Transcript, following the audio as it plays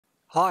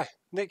Hi,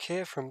 Nick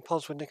here from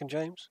Pods with Nick and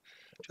James.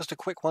 Just a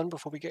quick one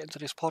before we get into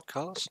this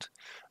podcast.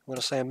 I want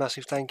to say a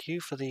massive thank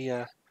you for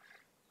the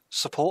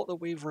support that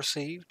we've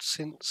received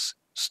since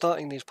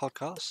starting these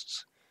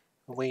podcasts.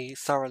 We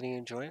thoroughly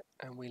enjoy it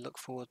and we look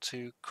forward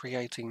to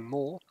creating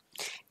more.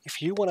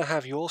 If you want to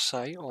have your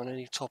say on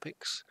any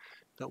topics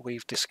that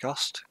we've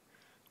discussed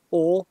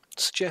or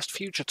suggest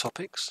future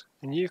topics,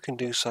 then you can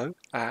do so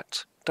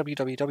at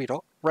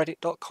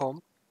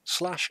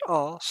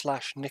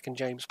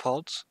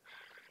www.reddit.com/r/nickandjamespods.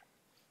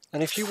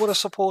 And if you want to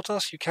support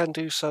us, you can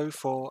do so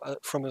from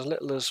as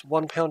little as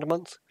 £1 a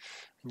month,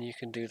 and you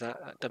can do that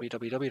at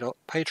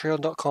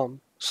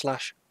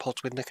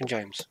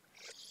www.patreon.com/podswithnickandjames.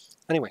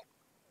 Anyway,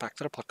 back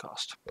to the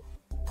podcast.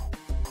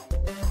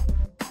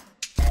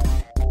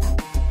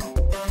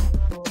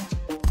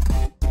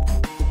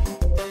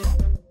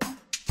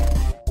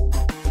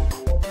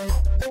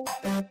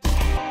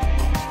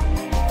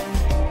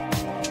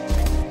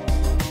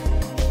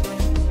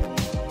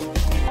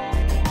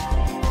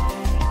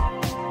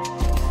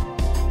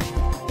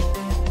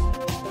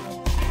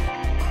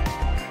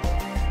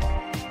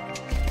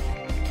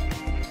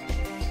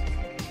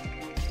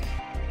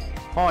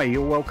 Hi,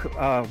 you're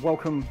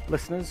welcome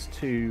listeners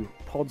to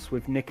Pods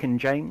with Nick and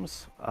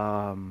James.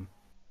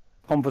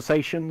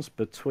 Conversations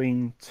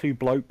between two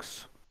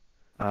blokes.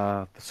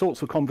 The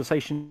sorts of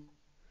conversations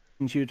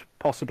you'd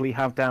possibly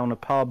have down a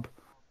pub.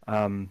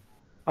 I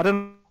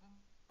don't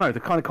know, the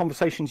kind of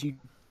conversations you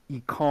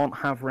can't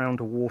have around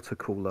a water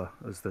cooler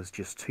as there's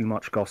just too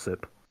much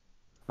gossip.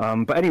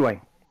 But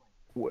anyway,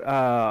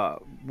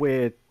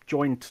 we're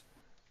joined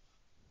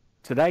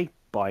today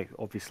by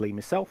obviously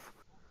myself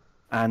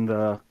and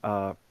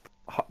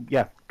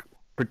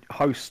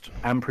host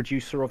and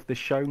producer of this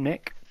show,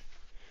 Nick.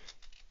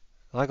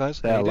 Hi guys.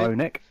 Hello,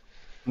 Nick.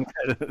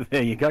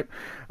 There you go.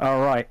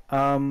 All right.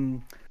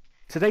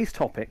 Today's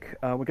topic,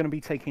 we're going to be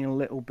taking a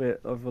little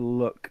bit of a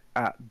look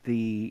at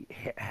the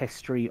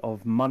history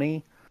of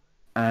money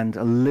and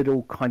a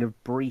little kind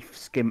of brief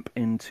skimp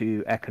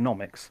into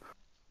economics.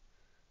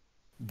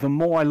 The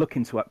more I look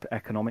into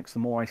economics, the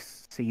more I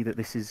see that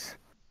this is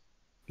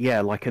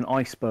like an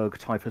iceberg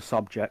type of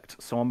subject.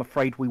 So I'm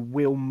afraid we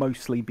will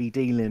mostly be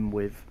dealing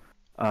with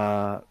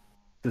the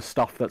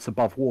stuff that's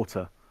above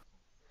water.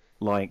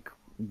 Like,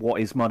 what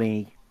is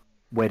money?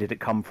 Where did it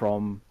come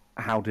from?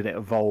 How did it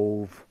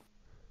evolve?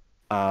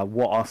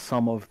 What are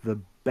some of the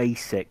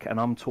basic, and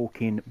I'm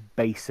talking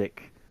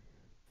basic,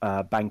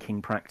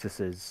 banking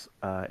practices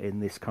in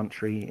this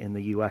country, in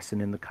the US,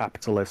 and in the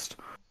capitalist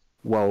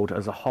world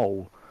as a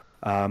whole?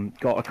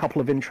 Got a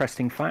couple of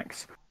interesting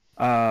facts.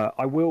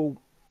 I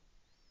will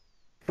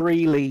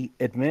freely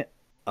admit,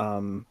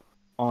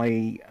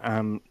 I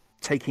am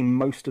taking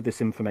most of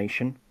this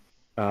information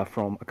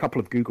from a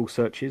couple of Google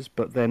searches,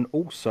 but then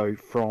also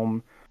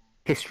from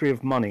History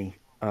of Money,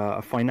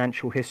 a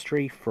financial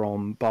history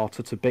from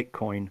barter to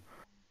Bitcoin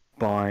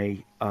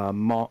by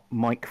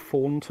Mike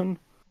Thornton.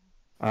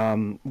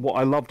 What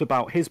I loved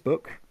about his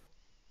book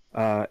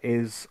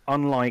is,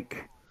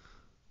 unlike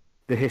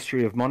The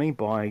History of Money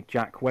by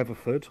Jack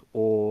Weatherford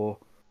or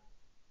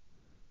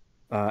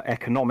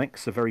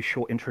Economics, a very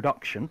short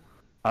introduction,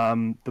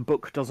 the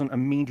book doesn't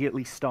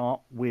immediately start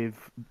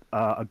with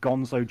a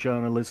gonzo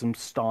journalism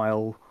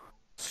style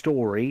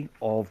story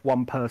of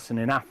one person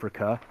in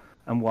Africa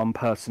and one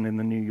person in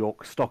the New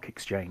York Stock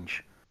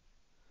Exchange.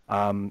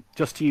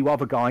 Just to you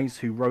other guys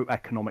who wrote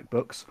economic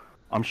books,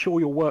 I'm sure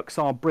your works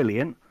are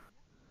brilliant,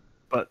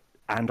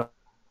 and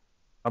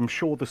I'm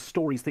sure the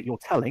stories that you're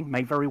telling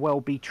may very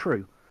well be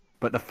true.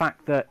 But the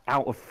fact that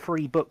out of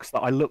 3 books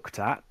that I looked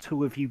at,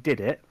 2 of you did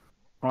it,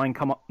 try and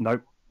come up.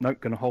 Nope,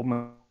 gonna hold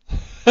myself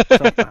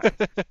back.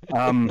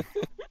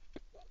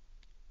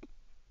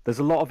 There's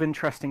a lot of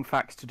interesting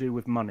facts to do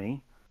with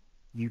money.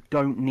 You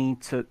don't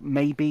need to.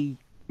 Maybe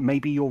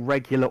your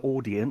regular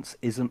audience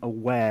isn't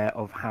aware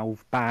of how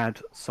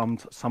bad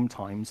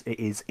sometimes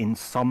it is in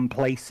some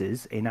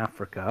places in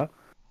Africa,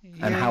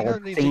 and how you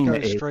don't need to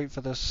go straight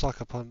for the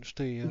sucker punch,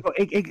 do you?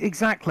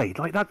 Exactly,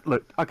 like that.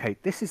 Look, okay,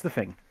 this is the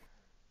thing.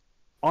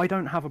 I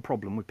don't have a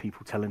problem with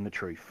people telling the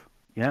truth.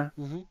 Yeah.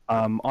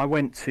 Mm-hmm. I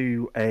went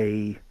to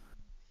an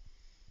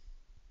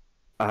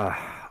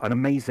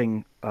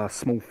amazing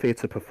small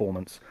theatre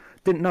performance.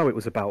 Didn't know it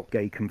was about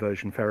gay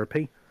conversion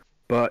therapy,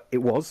 but it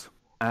was.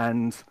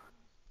 And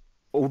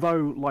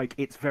although, like,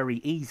 it's very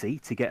easy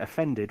to get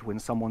offended when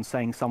someone's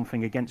saying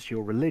something against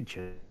your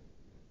religion,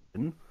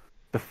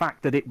 the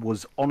fact that it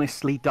was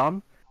honestly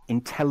done,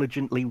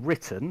 intelligently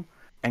written,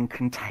 and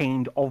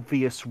contained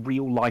obvious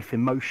real-life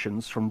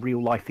emotions from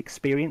real-life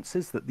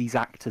experiences that these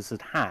actors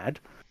had had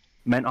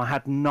meant I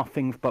had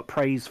nothing but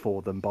praise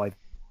for them by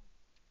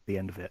the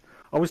end of it.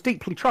 I was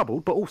deeply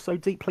troubled, but also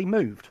deeply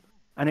moved.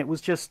 And it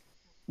was just,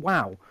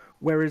 wow.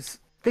 Whereas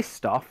this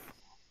stuff...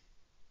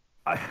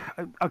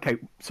 okay,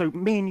 so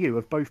me and you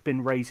have both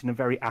been raised in a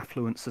very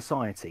affluent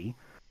society.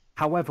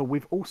 However,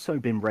 we've also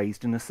been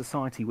raised in a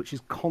society which is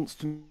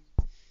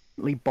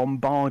constantly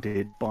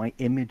bombarded by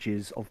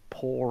images of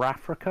poor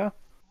Africa.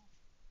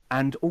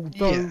 And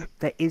although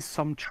there is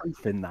some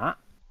truth in that,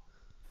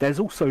 there's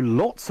also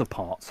lots of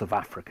parts of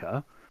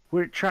Africa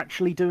which are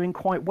actually doing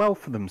quite well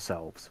for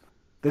themselves.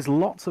 There's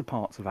lots of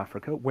parts of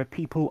Africa where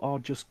people are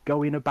just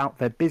going about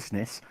their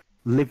business,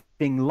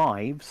 living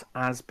lives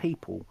as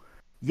people.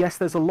 Yes,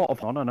 there's a lot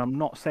of on, and I'm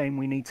not saying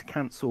we need to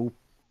cancel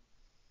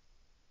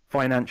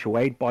financial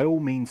aid. By all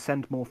means,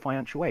 send more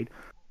financial aid,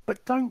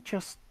 but don't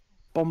just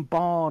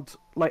bombard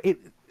like it.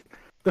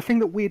 The thing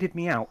that weirded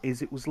me out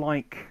is it was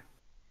like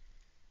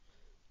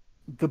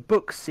the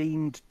book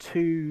seemed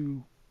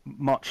too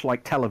much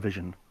like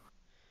television.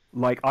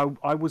 Like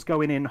I was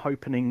going in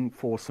hoping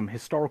for some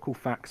historical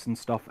facts and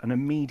stuff, and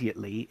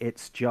immediately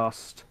it's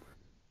just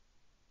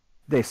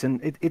this.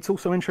 And it's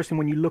also interesting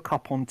when you look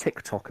up on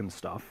TikTok and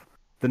stuff,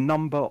 the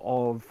number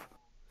of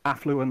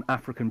affluent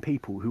African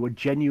people who are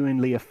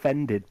genuinely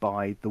offended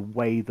by the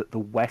way that the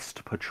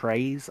West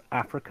portrays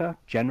Africa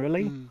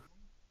generally.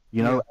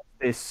 You know,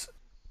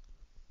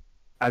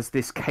 as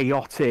this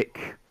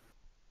chaotic,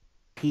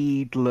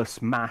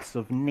 heedless mass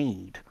of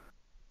need.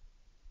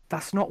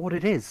 That's not what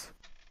it is.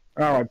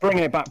 All right,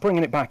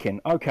 bringing it back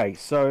in. Okay,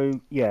 so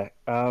yeah,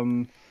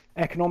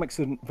 economics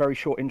is a very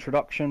short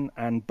introduction,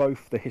 and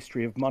both the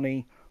history of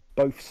money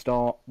both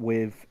start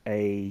with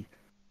a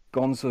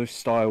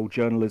Gonzo-style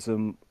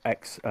journalism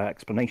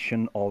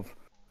explanation of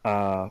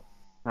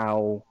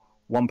how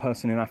one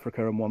person in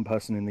Africa and one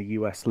person in the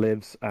US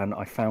lives, and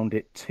I found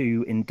it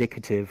too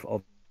indicative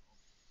of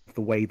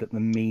the way that the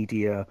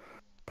media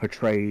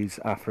portrays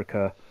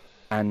Africa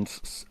and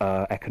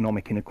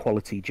economic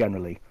inequality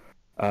generally.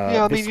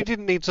 Yeah, I mean, you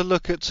didn't need to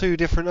look at two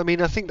different. I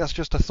mean, I think that's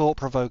just a thought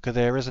provoker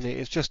there, isn't it?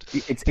 It's just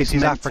this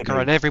is Africa,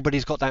 and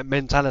everybody's got that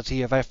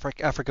mentality of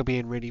Africa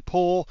being really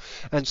poor,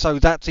 and so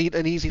that's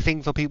an easy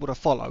thing for people to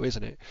follow,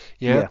 isn't it?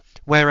 Yeah.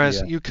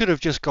 Whereas you could have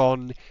just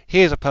gone,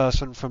 here's a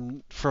person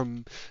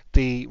from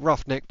the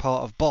roughneck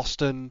part of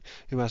Boston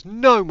who has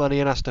no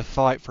money and has to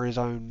fight for his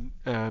own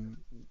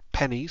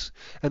pennies,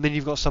 and then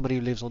you've got somebody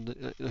who lives on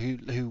the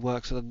who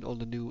works on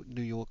the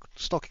New York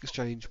Stock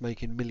Exchange,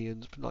 making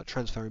millions, like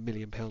transferring £1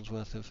 million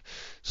worth of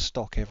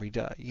stock every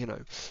day. You know,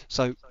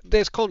 so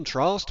there's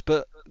contrast,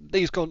 but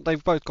they've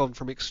both gone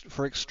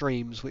for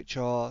extremes which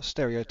are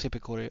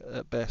stereotypical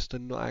at best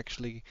and not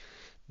actually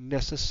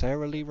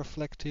necessarily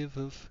reflective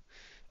of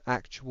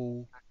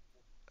actual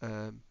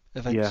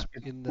events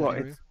in the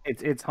area.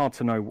 It's hard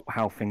to know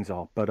how things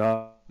are,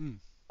 but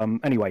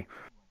anyway,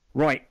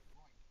 right.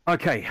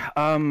 Okay,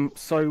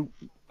 so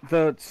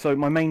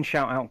my main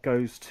shout out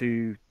goes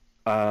to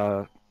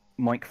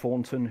Mike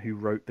Thornton, who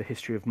wrote The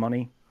History of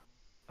Money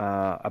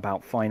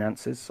about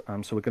finances.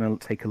 So we're going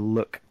to take a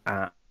look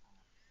at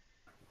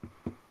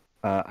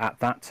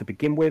that to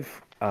begin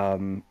with.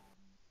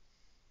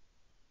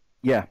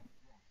 Yeah.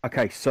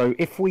 Okay. So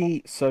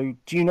do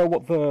you know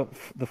what the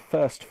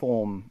first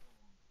form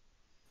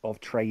of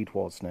trade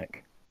was,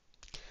 Nick?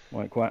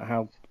 Like,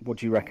 what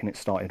do you reckon it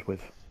started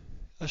with?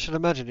 I should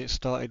imagine it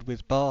started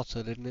with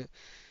barter, didn't it?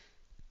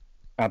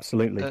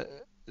 Absolutely.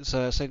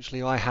 So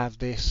essentially, I have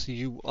this.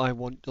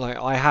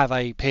 I have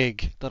a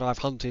pig that I've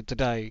hunted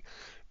today,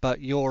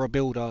 but you're a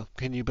builder.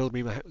 Can you build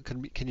me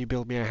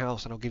a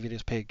house, and I'll give you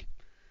this pig?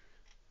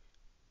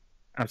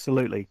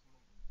 Absolutely.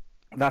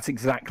 That's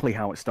exactly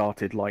how it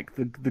started. Like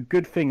the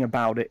good thing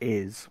about it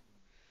is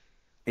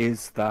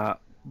that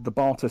the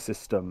barter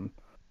system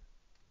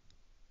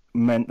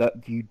meant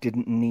that you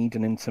didn't need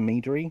an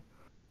intermediary,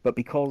 but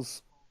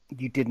because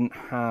you didn't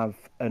have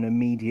an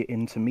immediate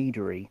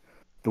intermediary,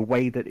 the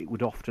way that it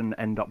would often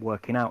end up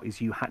working out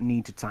is you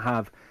needed to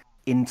have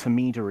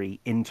intermediary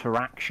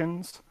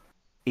interactions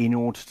in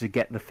order to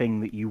get the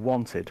thing that you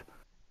wanted.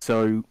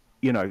 So,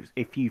 you know,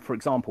 if you, for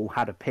example,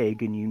 had a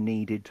pig and you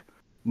needed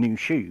new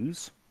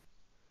shoes,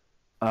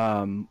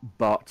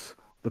 but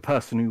the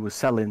person who was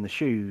selling the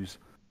shoes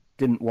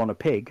didn't want a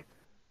pig,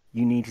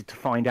 you needed to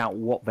find out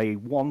what they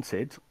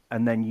wanted,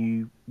 and then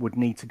you would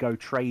need to go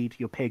trade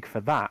your pig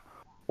for that.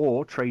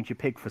 Or trade your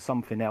pig for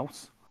something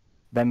else,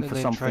 then for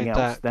something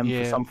else, then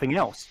for something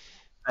else.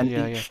 And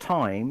each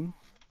time,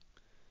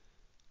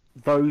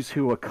 those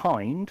who were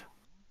kind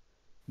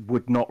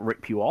would not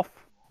rip you off,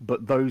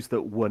 but those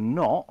that were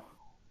not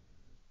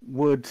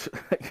would...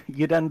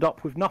 you'd end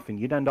up with nothing.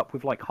 You'd end up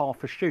with like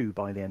half a shoe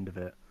by the end of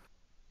it.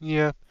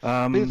 Yeah.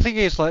 But the thing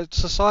is, like,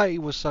 society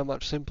was so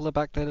much simpler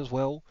back then as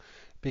well,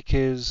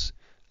 because,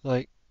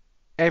 like,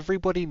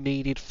 everybody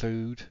needed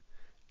food.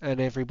 And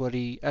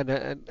everybody, and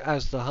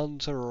as the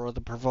hunter or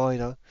the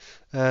provider,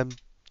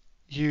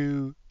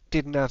 you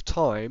didn't have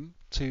time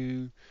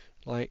to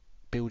like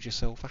build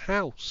yourself a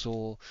house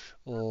or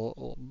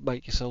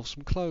make yourself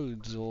some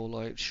clothes or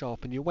like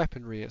sharpen your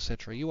weaponry,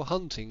 etc. You were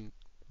hunting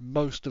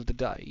most of the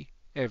day,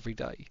 every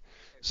day,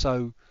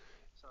 so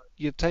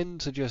you tend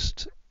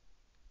to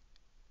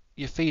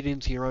you feed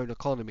into your own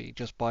economy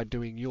just by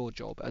doing your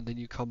job, and then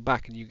you come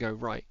back and you go,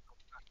 right,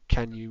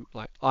 can you,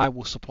 like, I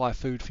will supply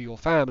food for your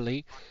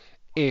family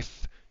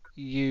if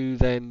you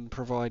then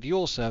provide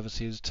your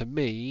services to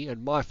me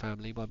and my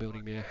family by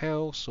building me a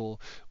house or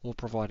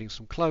providing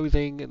some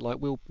clothing, and like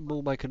we'll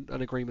make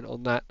an agreement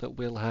on that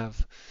we'll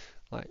have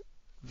like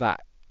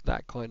that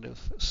that kind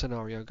of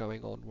scenario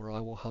going on where I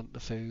will hunt the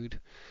food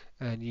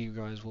and you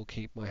guys will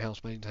keep my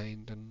house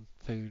maintained and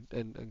food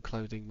and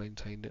clothing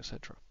maintained,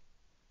 etc.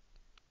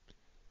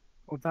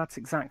 Well, that's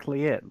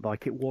exactly it.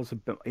 Like it was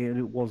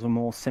a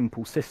more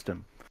simple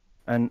system.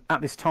 And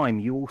at this time,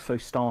 you also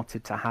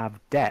started to have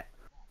debt,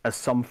 as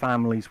some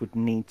families would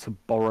need to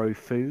borrow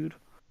food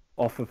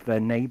off of their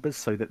neighbors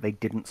so that they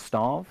didn't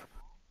starve.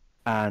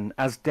 And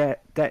as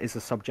debt is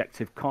a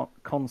subjective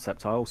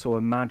concept, I also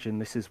imagine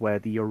this is where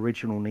the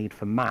original need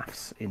for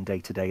maths in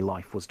day-to-day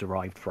life was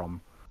derived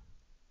from.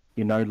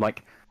 You know,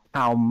 like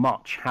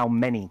how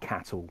many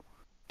cattle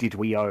did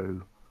we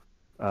owe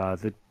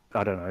the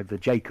I don't know, the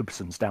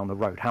Jacobsons down the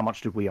road? How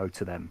much did we owe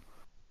to them?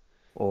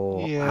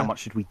 Or how Yeah,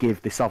 much did we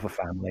give this other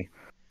family?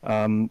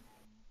 Um,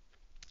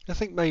 I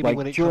think maybe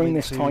when like it come during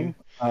this into time,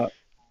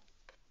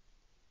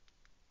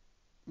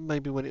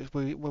 maybe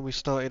when we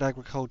started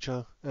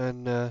agriculture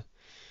and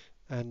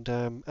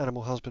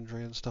animal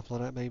husbandry and stuff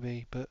like that,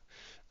 maybe. But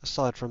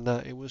aside from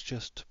that, it was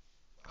just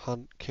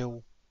hunt,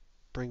 kill,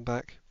 bring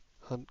back,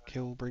 hunt,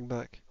 kill, bring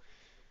back.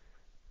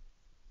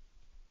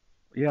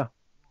 yeah,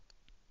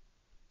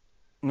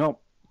 no,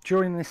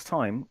 during this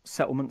time,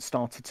 settlements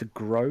started to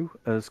grow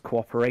as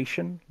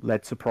cooperation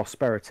led to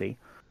prosperity.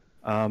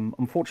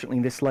 Unfortunately,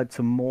 this led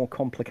to more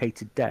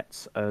complicated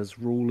debts as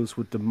rulers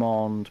would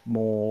demand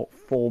more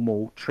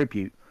formal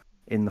tribute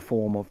in the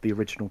form of the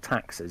original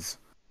taxes.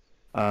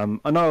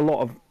 I know a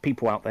lot of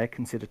people out there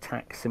consider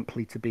tax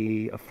simply to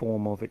be a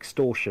form of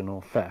extortion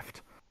or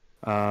theft.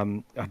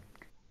 Um, I,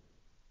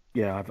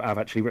 yeah, I've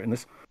actually written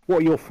this. What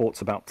are your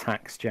thoughts about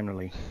tax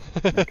generally,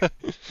 Nick?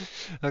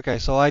 Okay,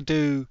 so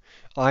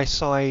I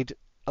side.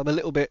 I'm a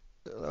little bit.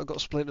 I've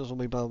got splinters on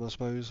my bum, I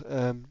suppose.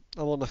 I'm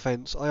on the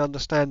fence. I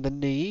understand the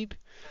need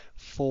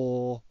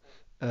for,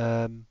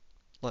 um,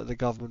 like the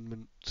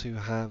government to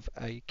have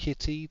a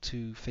kitty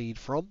to feed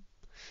from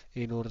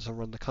in order to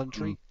run the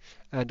Mm, country,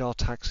 and our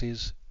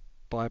taxes,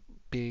 by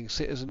being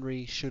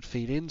citizenry, should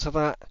feed into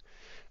that.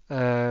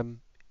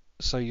 Um,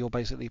 so you're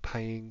basically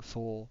paying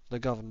for the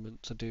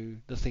government to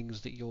do the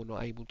things that you're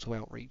not able to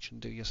outreach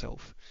and do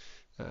yourself,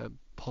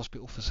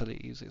 hospital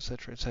facilities,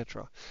 etc.,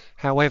 etc.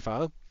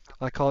 However,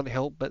 I can't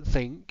help but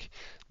think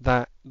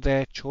that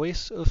their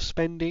choice of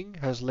spending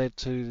has led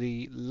to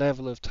the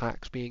level of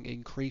tax being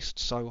increased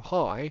so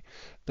high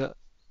that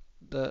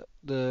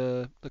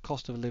the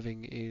cost of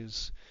living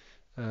is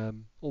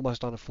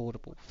almost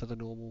unaffordable for the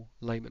normal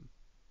layman.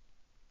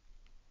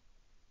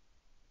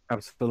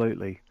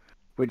 absolutely.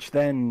 Which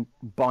then,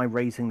 by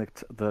raising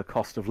the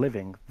cost of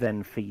living,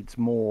 then feeds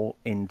more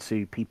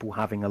into people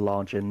having a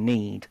larger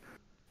need,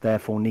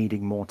 therefore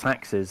needing more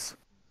taxes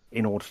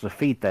in order to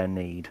feed their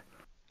need.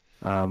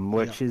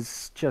 Yeah. Which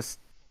is just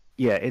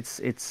yeah,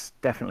 it's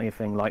definitely a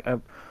thing. Like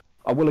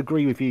I will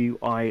agree with you.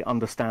 I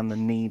understand the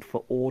need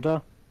for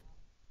order,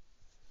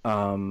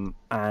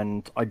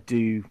 and I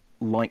do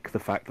like the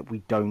fact that we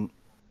don't.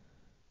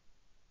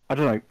 I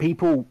don't know.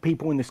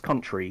 People in this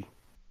country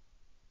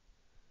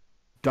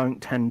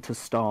don't tend to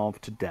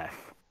starve to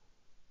death,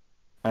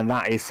 and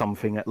that is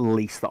something at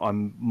least that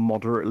I'm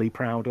moderately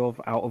proud of.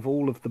 Out of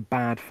all of the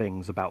bad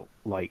things about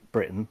like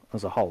Britain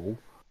as a whole,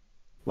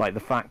 like the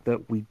fact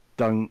that we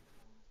don't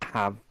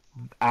have,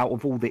 out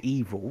of all the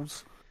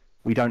evils,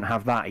 we don't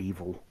have that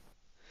evil.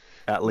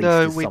 At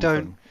least No, is we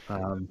don't.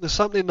 something. There's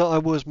something that I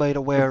was made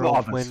We've aware got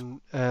of others.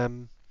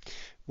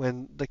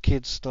 when the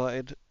kids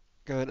started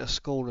going to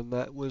school, and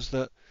that was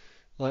that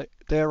like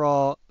there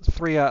are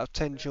 3 out of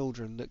 10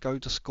 children that go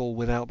to school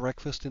without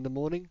breakfast in the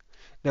morning.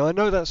 Now I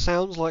know that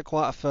sounds like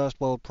quite a first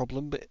world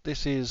problem, but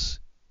this is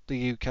the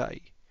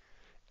UK,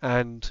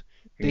 and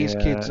these Yeah,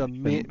 kids are it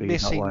shouldn't be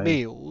that missing way.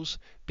 meals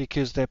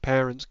because their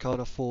parents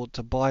can't afford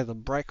to buy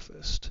them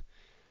breakfast,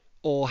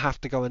 or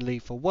have to go and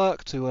leave for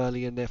work too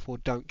early and therefore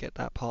don't get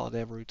that part of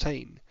their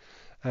routine.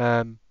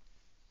 Um,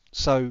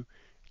 so,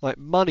 like,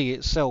 money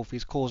itself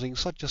is causing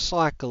such a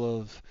cycle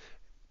of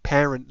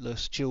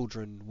parentless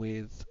children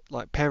with,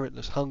 like,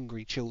 parentless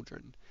hungry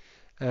children.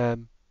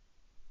 Um,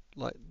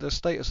 like, the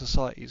state of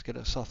society is going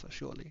to suffer,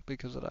 surely,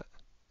 because of that.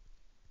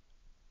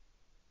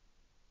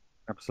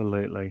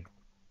 Absolutely.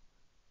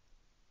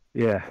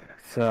 Yeah.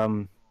 It's,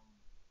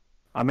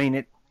 I mean,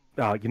 it.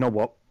 You know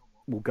what?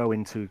 We'll go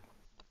into.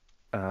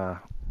 Uh,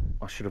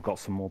 I should have got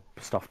some more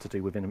stuff to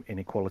do with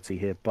inequality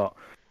here, but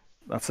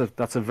that's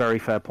a very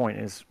fair point.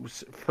 Is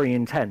 3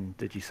 in 10?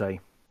 Did you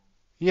say?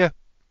 Yeah,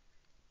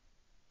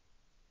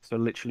 So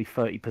literally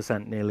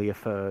 30%, nearly a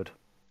third.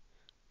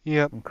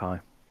 yeah.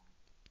 Okay.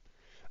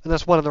 And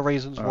that's one of the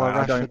reasons All why right.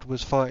 I don't. Rashford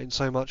was fighting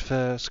so much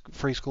for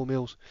free school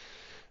meals.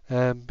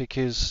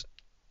 Because,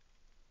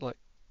 like,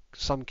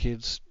 some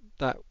kids,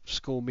 that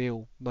school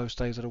meal most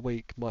days of the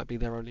week might be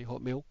their only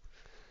hot meal,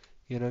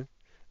 you know?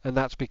 And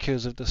that's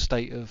because of the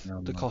state of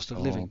Oh the my cost of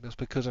living. god. That's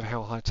because of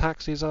how high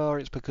taxes are.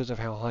 It's because of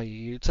how high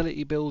your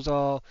utility bills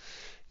are.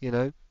 You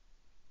know.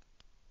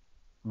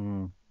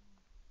 Mm.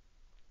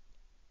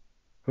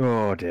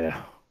 Oh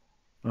dear.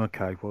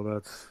 Okay. Well,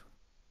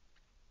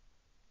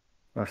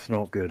 that's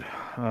not good.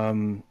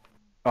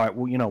 All right.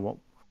 Well, you know what?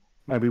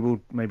 Maybe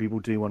we'll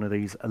do one of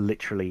these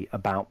literally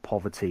about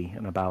poverty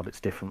and about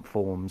its different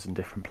forms and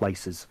different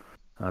places.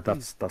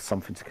 That's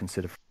something to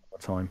consider for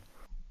another time.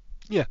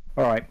 Yeah.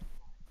 All right.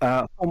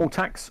 Formal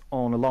tax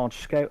on a large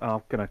scale.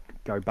 I'm going to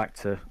go back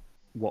to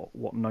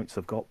what notes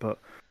I've got, but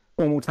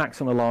formal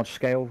tax on a large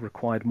scale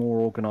required more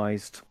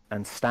organised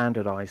and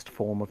standardised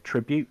form of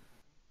tribute,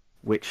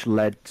 which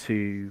led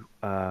to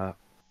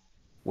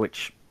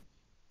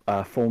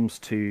forms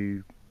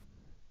to.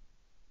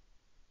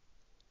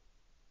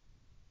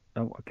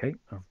 Oh, okay.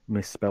 I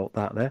misspelt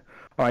that there.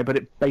 All right, but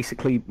it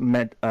basically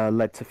led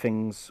to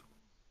things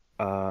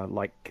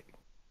like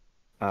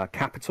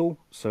capital.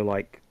 So,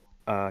 like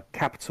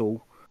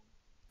capital,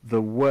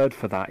 the word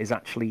for that is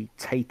actually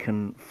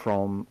taken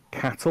from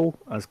cattle,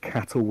 as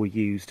cattle were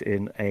used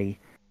as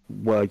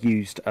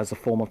a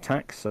form of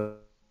tax. So,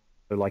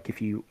 like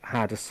if you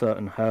had a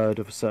certain herd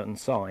of a certain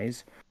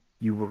size,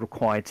 you were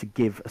required to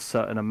give a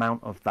certain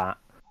amount of that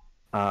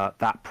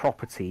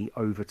property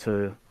over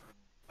to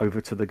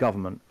the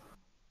government.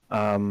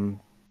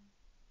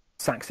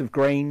 Sacks of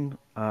grain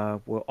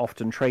were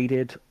often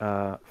traded,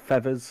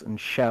 feathers and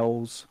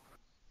shells,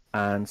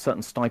 and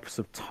certain types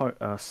of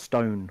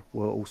stone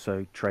were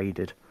also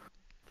traded.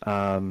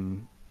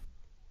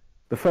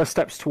 The first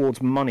steps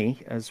towards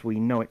money, as we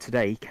know it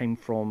today, came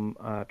from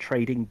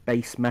trading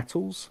base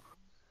metals.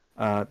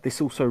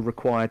 This also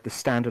required the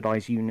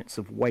standardized units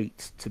of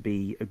weight to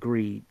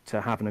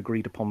have an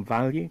agreed upon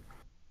value.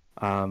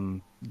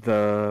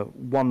 The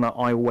one that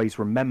I always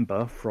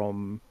remember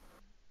from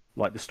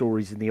like the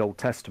stories in the Old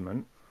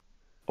Testament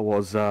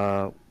was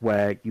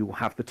where you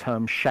have the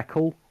term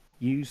shekel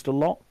used a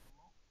lot,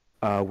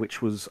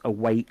 which was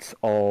always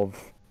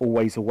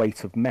a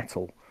weight of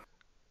metal.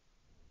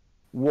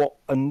 What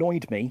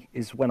annoyed me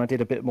is when I did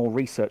a bit more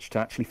research to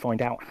actually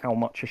find out how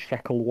much a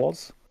shekel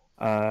was.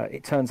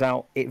 It turns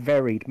out it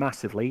varied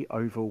massively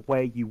over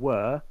where you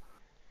were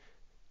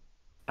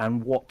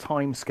and what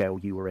time scale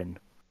you were in.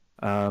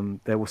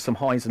 There were some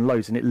highs and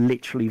lows, and it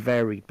literally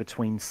varied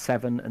between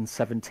 7 and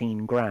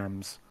 17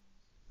 grams.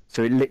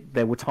 So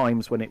there were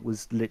times when it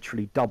was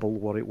literally double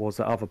what it was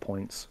at other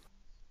points.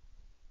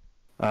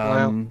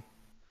 Wow.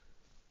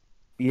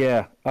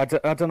 Yeah, I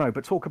don't know,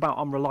 but talk about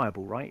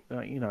unreliable, right?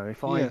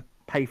 If I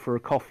pay for a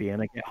coffee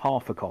and I get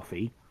half a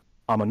coffee,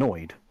 I'm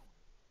annoyed.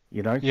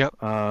 Yep.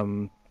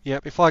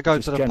 Yep. If I go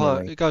to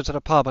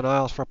the pub and I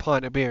ask for a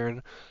pint of beer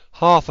and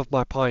half of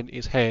my pint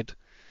is head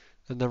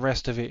and the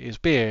rest of it is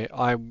beer,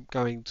 I'm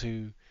going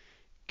to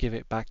give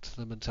it back to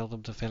them and tell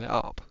them to fill it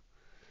up.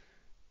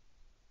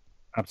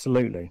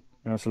 Absolutely.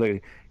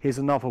 Here's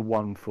another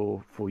one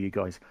for you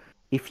guys.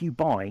 If you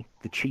buy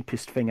the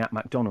cheapest thing at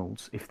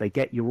McDonald's, if they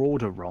get your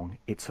order wrong,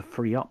 it's a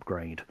free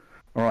upgrade.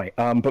 All right,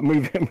 but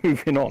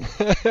moving on.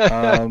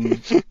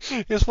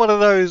 It's one of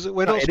those.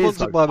 We're not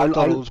sponsored by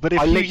McDonald's, but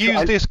if you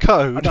use this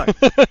code.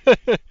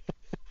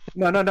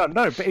 No.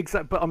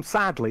 But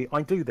sadly,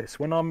 I do this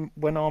when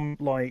I'm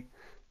like,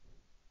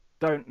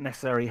 don't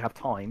necessarily have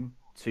time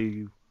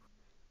to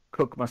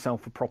cook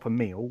myself a proper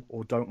meal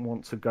or don't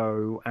want to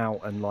go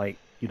out and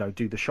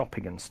do the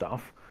shopping and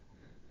stuff.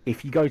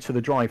 If you go to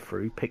the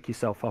drive-through, pick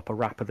yourself up a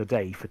wrap of the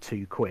day for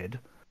 £2,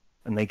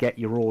 and they get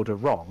your order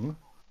wrong,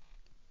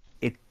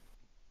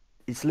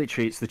 it's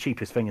the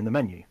cheapest thing in the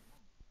menu.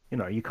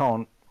 You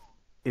can't.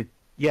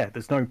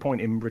 There's no point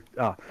in.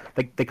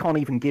 They can't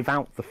even give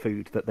out the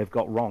food that they've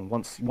got wrong.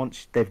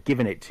 Once they've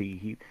given it to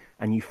you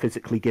and you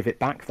physically give it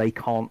back, they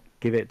can't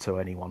give it to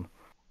anyone.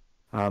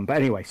 But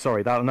anyway,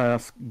 sorry,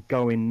 that's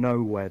going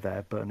nowhere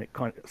there. But it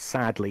kind of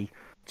sadly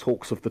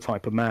talks of the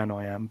type of man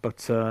I am.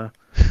 But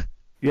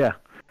yeah.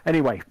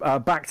 Anyway,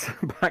 back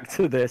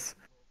to this.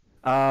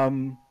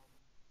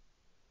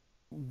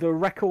 The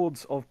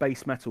records of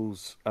base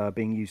metals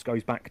being used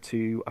goes back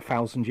to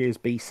 1,000 years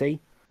BC.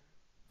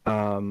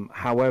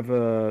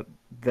 However,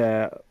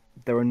 there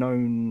are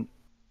known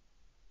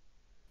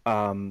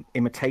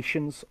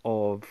imitations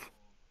of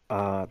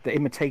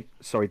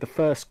the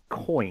first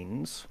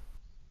coins.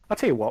 I'll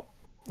tell you what.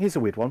 Here's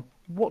a weird one.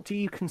 What do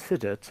you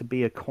consider to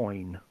be a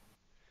coin?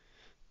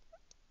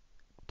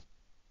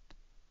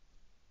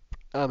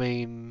 I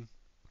mean,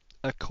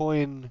 a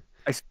coin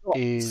it's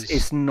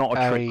not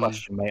a trick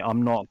question, mate.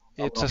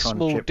 It's a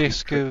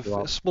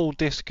small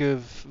disc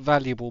of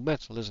valuable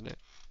metal, isn't it?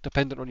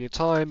 Dependent on your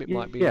time, it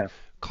might be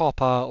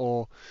copper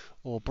or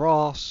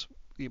brass.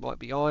 It might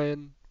be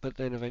iron, but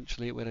then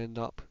eventually it would end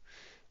up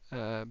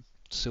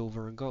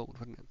silver and gold,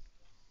 wouldn't it?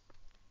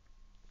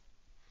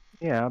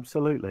 Yeah,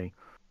 absolutely.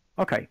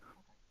 Okay,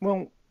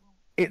 well,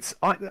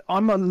 I've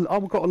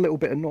got a little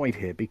bit annoyed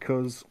here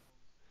because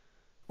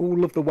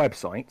all of the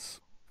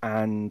websites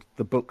and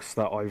the books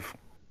that I've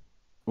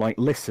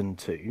listened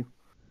to,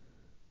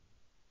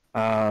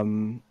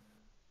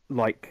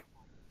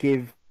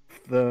 give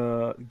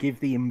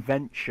the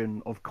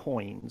invention of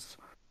coins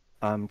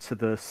to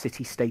the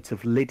city-state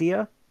of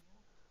Lydia,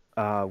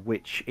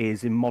 which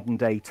is in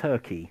modern-day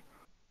Turkey.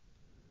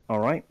 All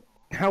right.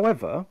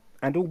 However,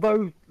 and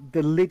although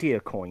the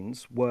Lydia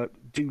coins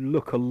do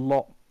look a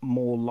lot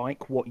more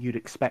like what you'd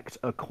expect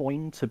a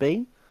coin to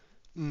be,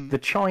 Mm. The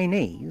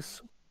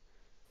Chinese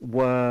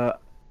were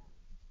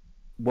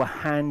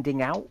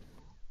handing out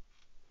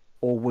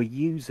or were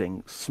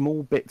using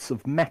small bits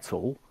of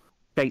metal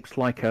shaped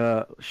like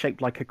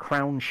a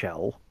crown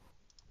shell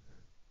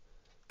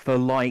for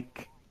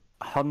like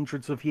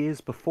hundreds of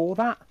years before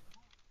that.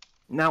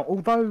 Now,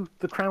 although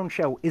the crown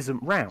shell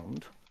isn't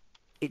round,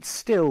 it's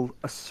still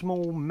a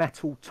small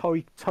metal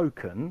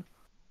token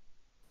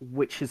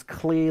which has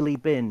clearly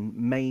been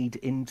made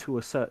into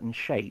a certain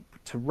shape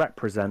to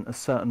represent a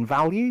certain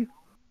value.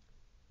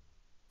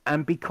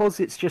 And because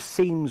it just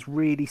seems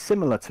really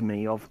similar to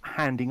me of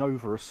handing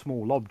over a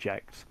small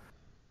object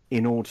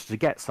in order to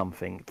get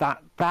something,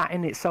 that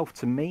in itself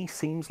to me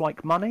seems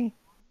like money.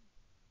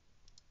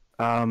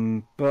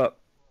 But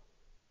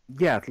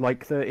yeah,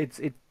 like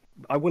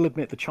I will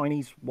admit the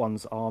Chinese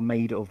ones are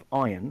made of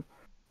iron,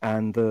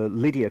 and the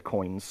Lydia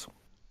coins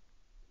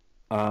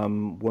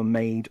were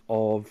made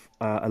of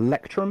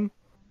electrum.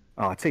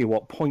 Oh, I tell you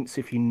what, points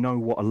if you know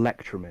what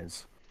electrum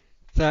is.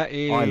 That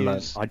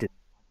is, I did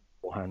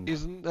beforehand.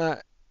 isn't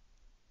that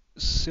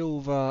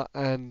silver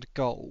and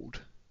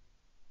gold?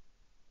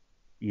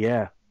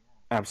 Yeah,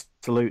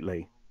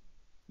 absolutely.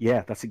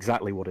 Yeah, that's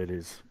exactly what it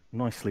is.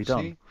 Nicely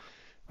done. See,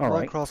 All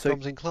right, Minecraft so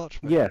comes in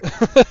clutch, mate.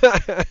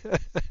 yeah.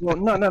 Well,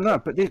 no.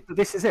 But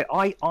this is it.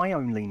 I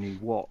only knew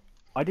what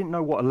I didn't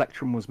know what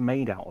Electrum was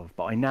made out of,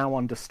 but I now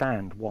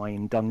understand why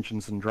in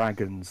Dungeons and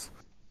Dragons,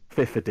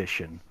 fifth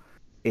edition,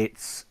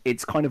 it's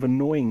kind of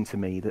annoying to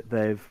me that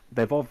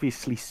they've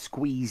obviously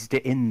squeezed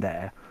it in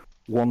there,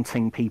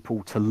 wanting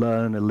people to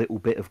learn a little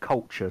bit of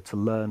culture, to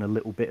learn a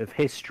little bit of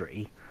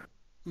history.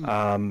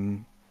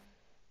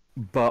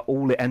 But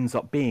all it ends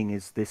up being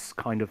is this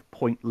kind of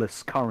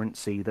pointless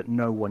currency that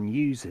no one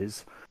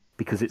uses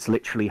because it's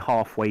literally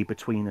halfway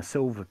between a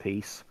silver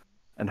piece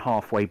and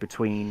halfway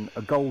between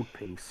a gold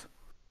piece.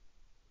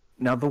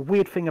 Now, the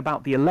weird thing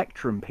about the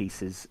Electrum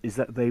pieces is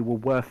that they were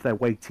worth their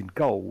weight in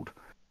gold,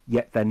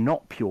 yet they're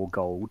not pure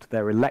gold,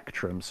 they're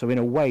Electrum. So, in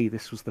a way,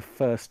 this was the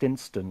first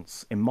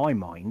instance, in my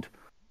mind,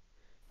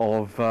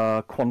 of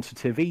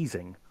quantitative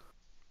easing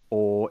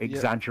or Yep.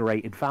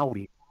 exaggerated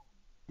value.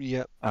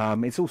 Yep.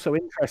 It's also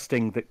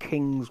interesting that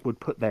kings would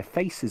put their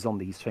faces on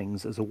these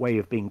things as a way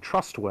of being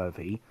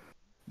trustworthy,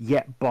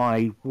 yet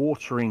by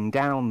watering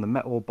down the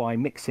metal, or by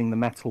mixing the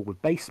metal with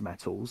base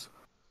metals,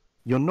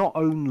 you're not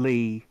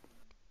only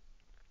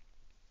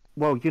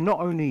you're not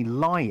only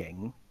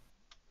lying,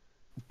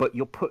 but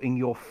you're putting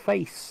your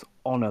face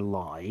on a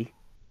lie.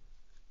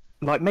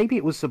 Like maybe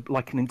it was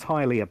like an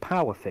entirely a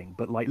power thing,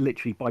 but like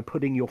literally by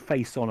putting your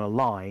face on a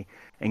lie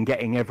and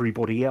getting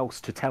everybody else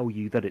to tell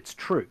you that it's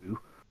true.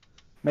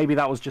 Maybe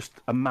that was just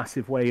a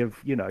massive way of,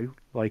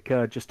 like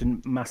just a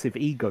massive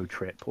ego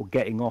trip or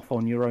getting off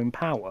on your own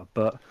power.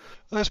 But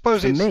I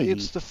suppose for it's me,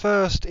 the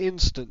first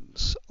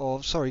instance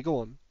of. Sorry, go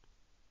on.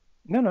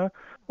 no.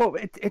 Well,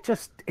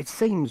 it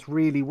seems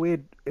really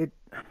weird.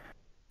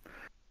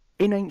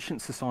 In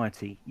ancient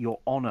society, your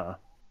honor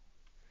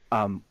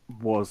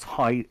was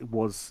high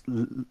was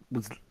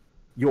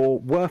your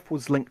worth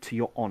was linked to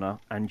your honor,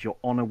 and your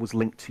honor was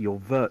linked to your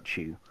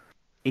virtue.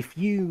 If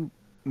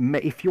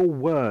if your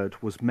word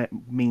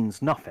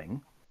means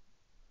nothing,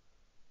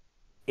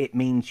 it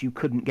means you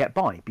couldn't get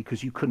by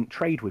because you couldn't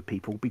trade with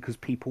people because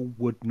people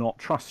would not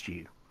trust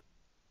you.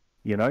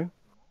 You know,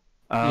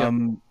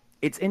 Yep.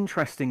 it's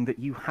interesting that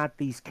you had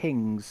these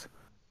kings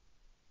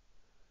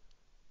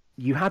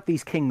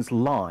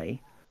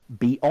lie,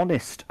 be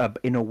honest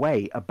in a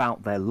way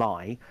about their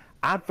lie,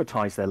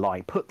 advertise their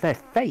lie, put their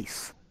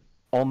face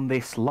on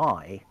this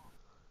lie,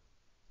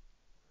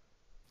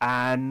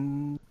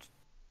 and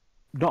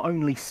not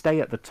only stay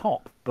at the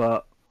top,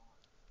 but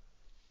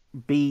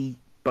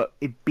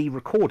it be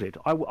recorded.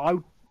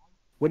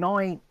 When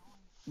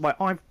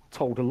I've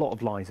told a lot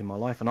of lies in my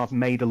life, and I've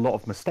made a lot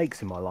of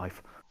mistakes in my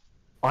life.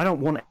 I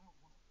don't want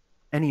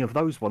any of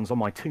those ones on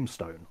my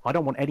tombstone. I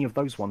don't want any of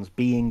those ones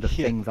being the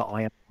Yeah. thing that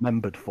I am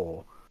remembered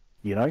for.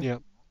 You know,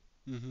 Yep.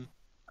 Mhm.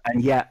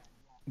 and yet,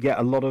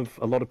 a lot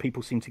of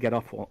people seem to get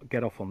off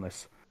on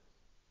this.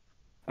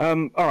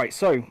 All right,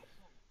 so,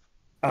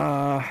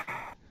 uh,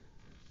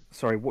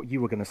 sorry, what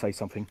you were going to say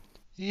something?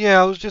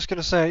 Yeah, I was just going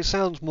to say it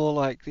sounds more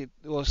like it.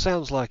 Well, it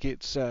sounds like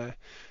it's the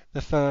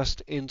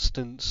first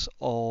instance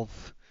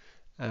of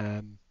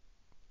um,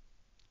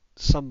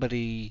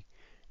 somebody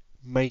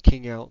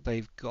making out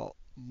they've got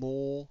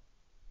more,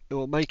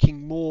 or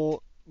making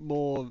more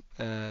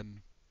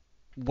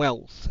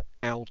wealth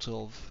out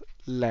of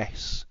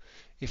less,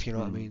 if you know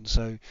what I Hmm. mean.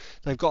 So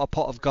they've got a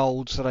pot of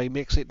gold, so they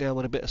mix it down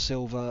with a bit of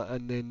silver,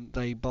 and then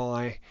they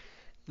buy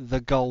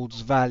the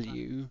gold's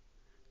value,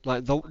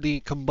 like the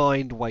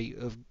combined weight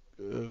of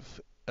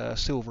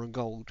silver and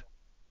gold.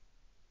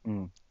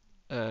 Hmm.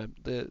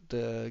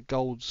 The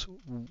gold's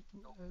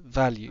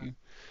value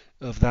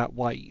of that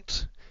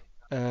weight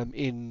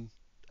in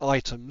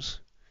items,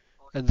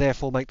 and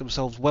therefore make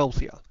themselves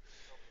wealthier.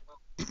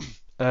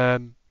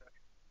 Um,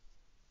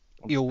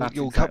 That's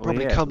exactly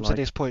probably it. come to Like,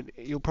 this point.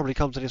 You'll probably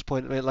come to this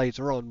point a bit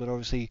later on, but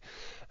obviously,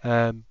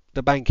 um,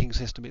 the banking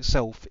system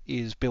itself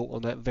is built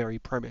on that very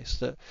premise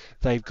that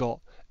they've got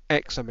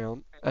X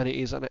amount and it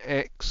is an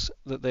X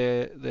that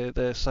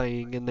they're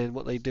saying, and then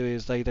what they do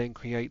is they then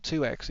create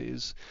two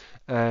X's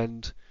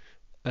and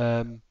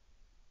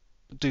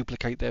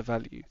duplicate their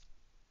value.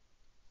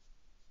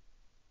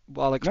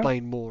 I'll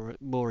explain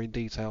more in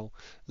detail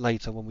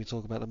later when we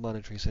talk about the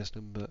monetary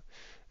system, but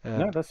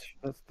no,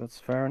 that's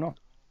fair enough.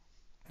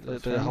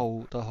 The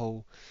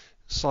whole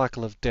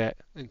cycle of debt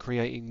and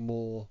creating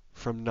more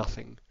from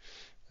nothing.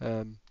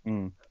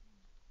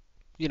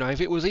 You know,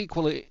 if it was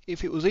equal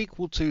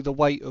to the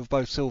weight of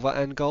both silver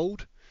and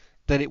gold,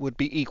 then it would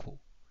be equal.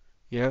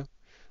 Yeah.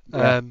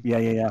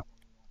 Yeah.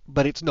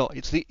 But it's not.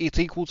 It's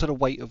equal to the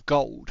weight of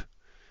gold,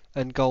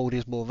 and gold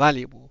is more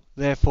valuable.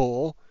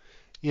 Therefore,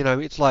 you know,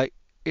 it's like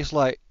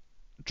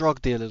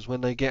drug dealers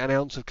when they get an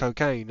ounce of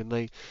cocaine and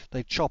they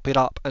chop it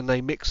up and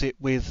they mix it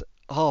with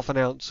half an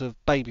ounce of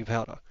baby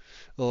powder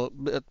or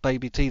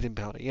baby teething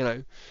powder, you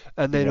know,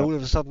 and then all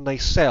of a sudden they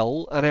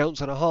sell an ounce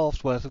and a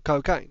half's worth of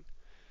cocaine.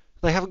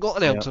 They haven't got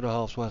an ounce and a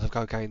half's worth of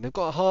cocaine. They've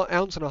got an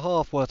ounce and a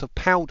half worth of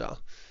powder,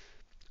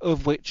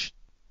 of which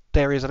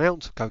there is an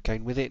ounce of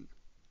cocaine within.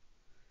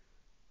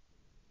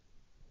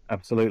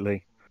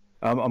 Absolutely.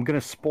 I'm going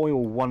to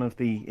spoil one of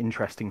the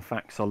interesting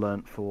facts I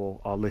learnt for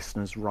our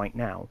listeners right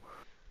now.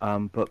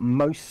 But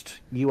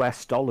most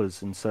US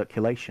dollars in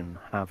circulation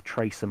have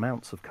trace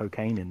amounts of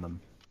cocaine in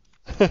them.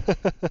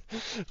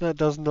 That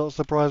does not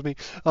surprise me.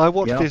 I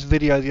watched this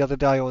video the other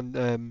day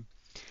on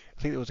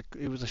I think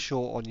it was a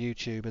short on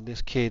YouTube, and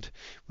this kid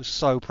was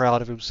so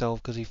proud of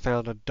himself because he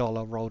found a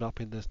dollar rolled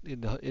up in the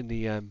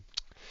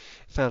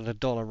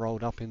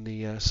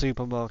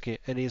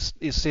supermarket, and his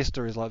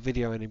sister is like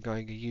videoing him,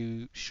 going, "Are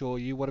you sure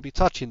you want to be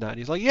touching that?" And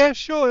he's like, "Yeah,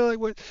 sure."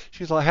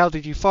 She's like, "How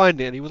did you find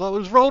it?" And he was like, "It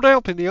was rolled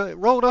up in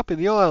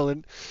the aisle."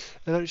 And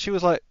she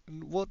was like,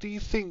 "What do you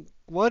think?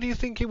 Why do you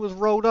think it was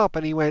rolled up?"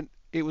 And he went,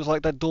 it was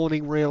like that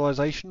dawning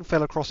realization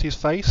fell across his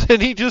face,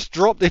 and he just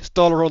dropped this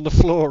dollar on the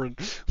floor and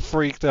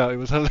freaked out. It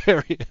was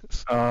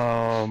hilarious.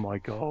 Oh my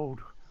god.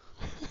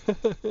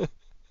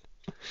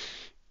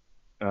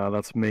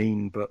 That's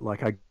mean, but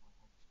like I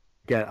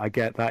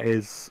get that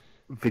is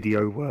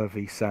video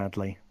worthy,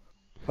 sadly.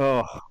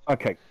 Oh,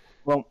 okay.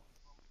 Well,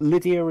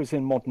 Lydia is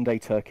in modern day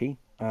Turkey,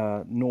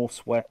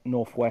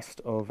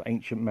 northwest of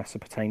ancient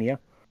Mesopotamia.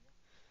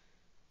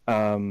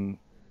 So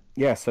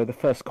the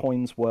first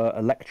coins were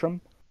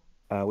electrum,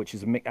 which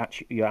is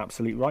you're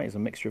absolutely right, is a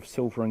mixture of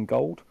silver and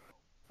gold.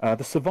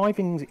 The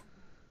surviving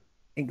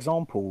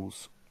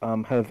examples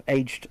have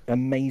aged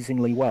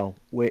amazingly well,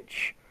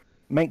 which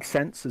makes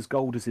sense as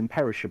gold is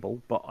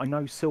imperishable. But I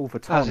know silver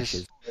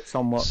tarnishes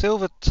somewhat.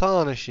 Silver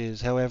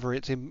tarnishes, however,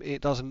 it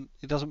doesn't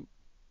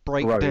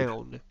break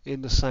down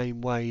in the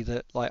same way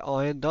that like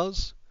iron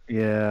does.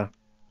 Yeah.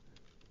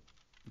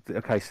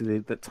 Okay, so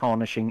the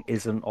tarnishing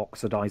isn't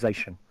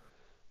oxidization.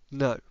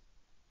 No.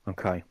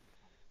 Okay.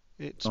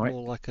 It's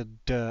more like a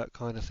dirt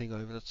kind of thing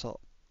over the top.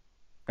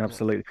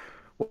 Absolutely.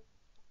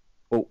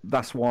 Well,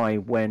 that's why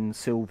when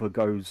silver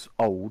goes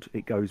old,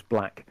 it goes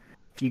black.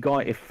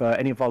 If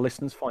any of our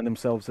listeners find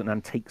themselves at an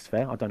antiques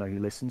fair, I don't know who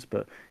listens,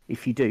 but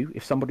if you do,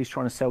 if somebody's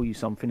trying to sell you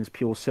something as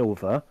pure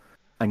silver,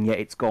 and yet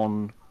it's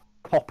gone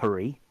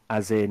coppery,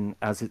 if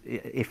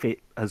it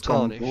has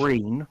tarnished. Gone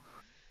green,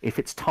 if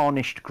it's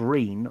tarnished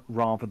green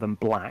rather than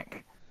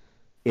black,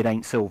 it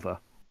ain't silver,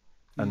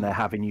 and they're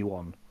having you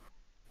on.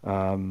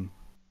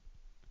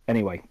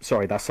 Anyway,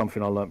 sorry, that's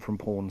something I learnt from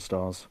Porn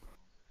Stars.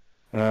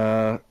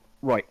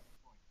 Right.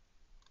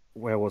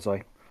 Where was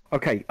I?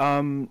 Okay,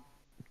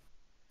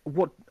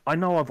 what I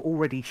know I've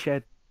already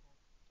shared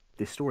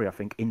this story, I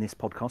think, in this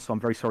podcast, so I'm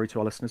very sorry to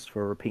our listeners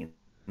for repeating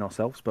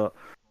ourselves, but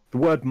the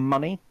word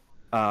money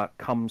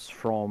comes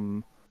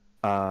from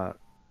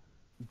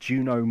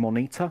Juno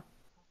Moneta,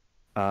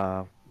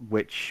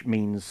 which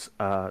means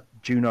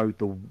Juno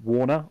the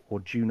warner or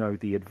Juno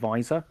the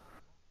advisor,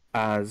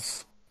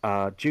 as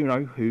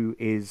Juno, who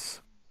is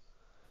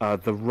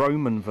the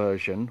Roman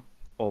version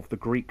of the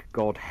Greek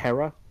god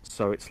Hera,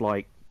 so it's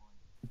like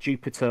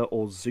Jupiter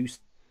or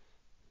Zeus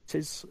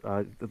is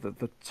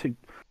the two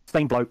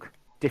same bloke,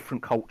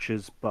 different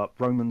cultures, but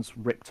Romans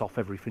ripped off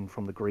everything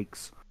from the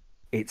Greeks.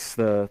 It's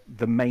the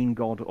main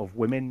god of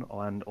women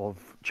and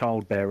of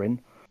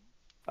childbearing.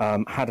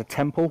 Had a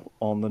temple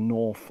on the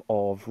north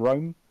of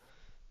Rome.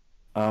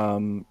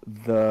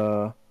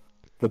 The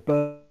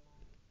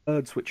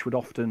birds which would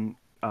often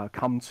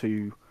come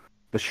to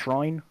the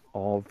shrine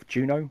of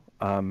Juno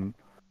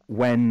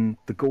when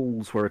the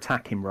Gauls were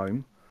attacking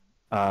Rome,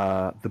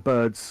 the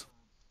birds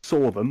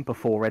saw them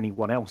before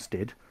anyone else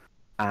did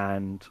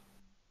and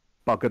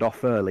buggered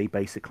off early,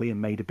 basically,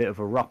 and made a bit of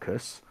a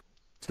ruckus,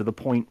 to the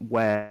point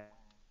where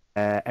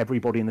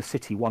everybody in the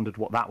city wondered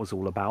what that was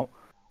all about,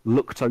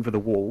 looked over the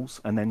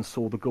walls, and then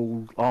saw the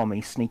Gaul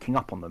army sneaking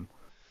up on them.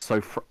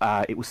 So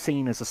it was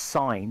seen as a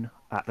sign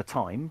at the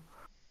time.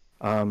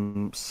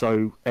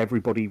 So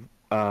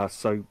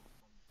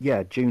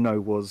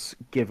Juno was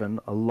given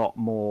a lot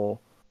more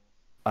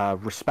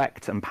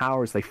respect and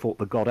power, as they thought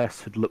the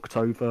goddess had looked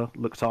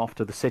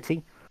after the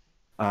city.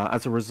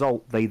 As a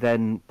result, they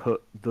then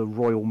put the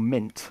Royal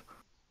Mint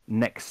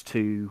next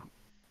to.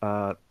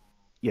 Also,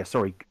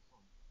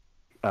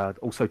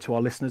 to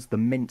our listeners, the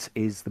Mint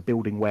is the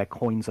building where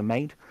coins are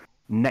made,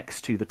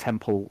 next to the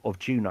Temple of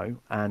Juno,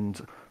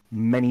 and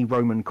many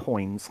Roman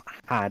coins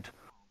had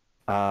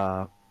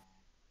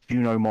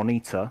Juno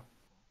Moneta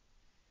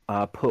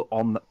put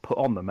on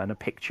them, and a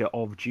picture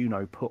of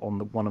Juno put on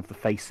one of the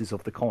faces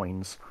of the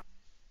coins,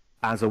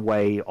 as a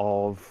way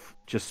of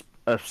just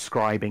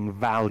ascribing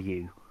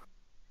value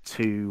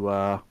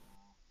to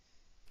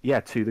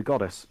the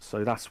goddess.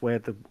 So that's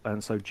where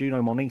so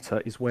Juno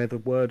Moneta is where the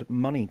word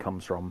money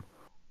comes from.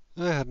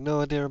 I had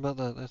no idea about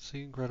that. That's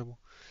incredible.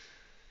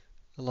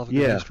 I love a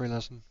good history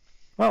lesson.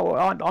 Well,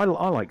 I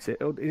liked it.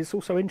 It's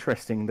also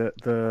interesting that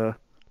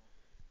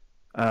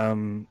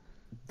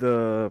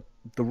the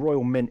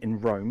Royal Mint in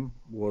Rome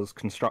was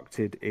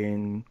constructed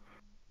in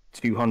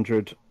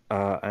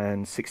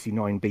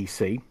 269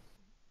 BC.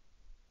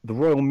 The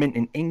Royal Mint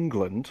in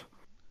England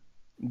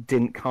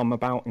didn't come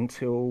about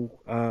until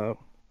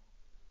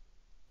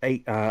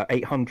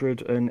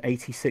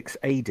 886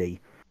 AD,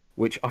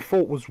 which I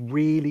thought was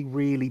really,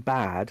 really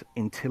bad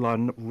until I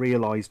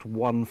realised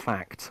one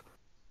fact.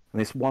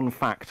 And this one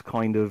fact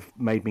kind of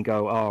made me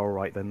go, oh, all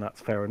right, then that's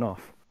fair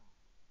enough.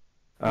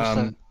 What's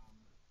that?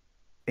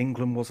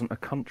 England wasn't a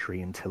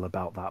country until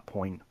about that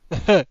point.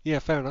 Yeah,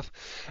 fair enough.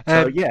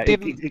 So,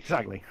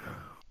 exactly.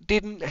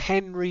 Didn't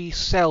Henry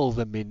sell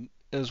the mint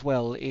as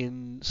well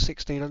in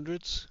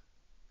 1600s?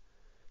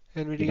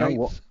 Henry VIII? You know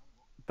what?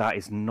 That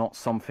is not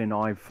something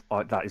I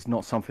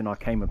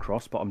came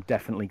across, but I'm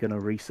definitely going to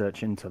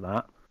research into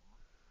that.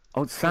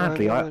 Oh,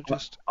 sadly, I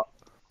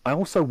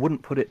also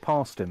wouldn't put it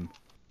past him.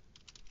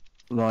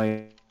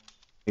 Like,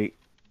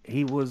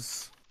 he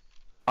was,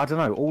 I don't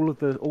know. All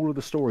of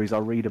the stories I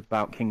read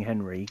about King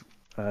Henry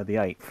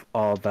VIII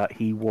are that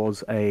he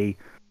was a,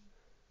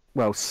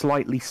 well,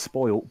 slightly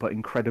spoilt but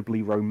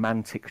incredibly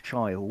romantic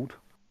child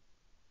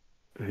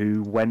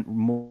who went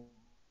more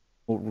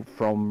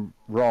from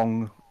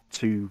wrong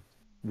to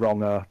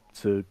wronger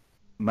to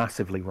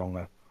massively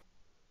wronger.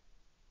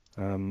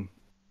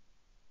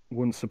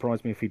 Wouldn't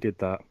surprise me if he did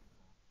that.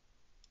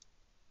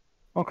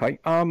 Okay.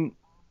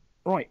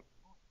 Right.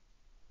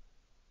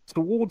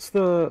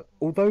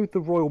 Although the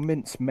Royal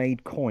Mints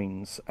made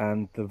coins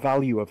and the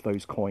value of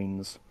those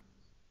coins,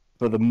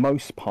 for the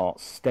most part,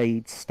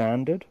 stayed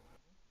standard.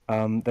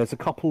 There's a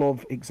couple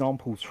of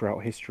examples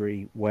throughout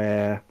history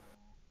where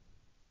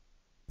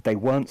they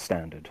weren't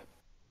standard,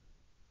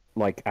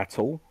 like at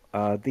all.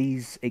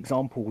 These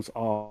examples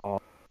are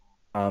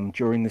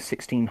during the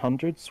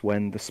 1600s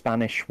when the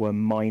Spanish were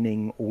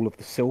mining all of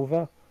the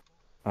silver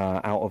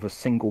out of a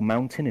single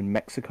mountain in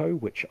Mexico,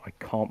 which I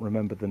can't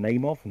remember the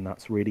name of, and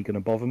that's really going to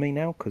bother me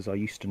now because I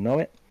used to know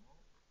it.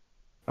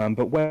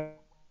 But when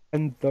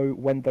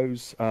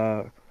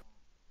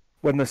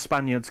the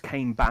Spaniards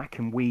came back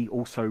and we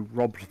also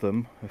robbed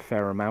them a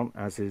fair amount,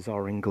 as is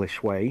our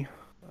English way,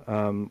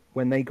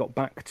 when they got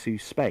back to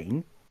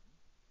Spain,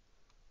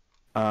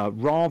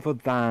 rather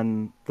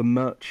than the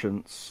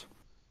merchants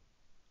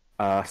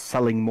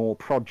selling more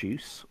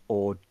produce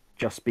or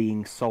just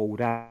being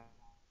sold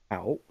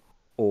out,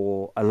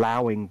 or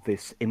allowing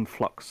this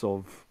influx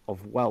of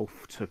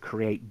wealth to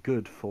create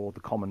good for the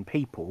common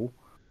people,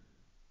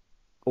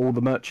 all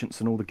the merchants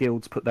and all the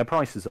guilds put their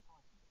prices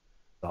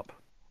up,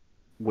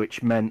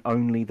 which meant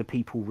only the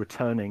people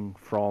returning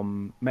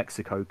from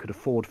Mexico could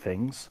afford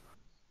things,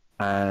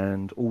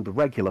 and all the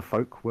regular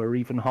folk were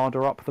even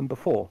harder up than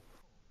before,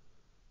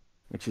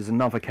 which is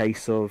another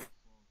case of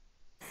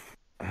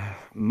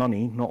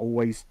money not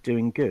always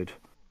doing good.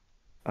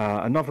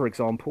 Another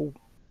example,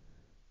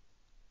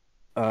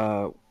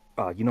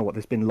 you know what,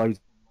 there's been loads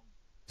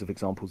of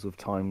examples of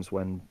times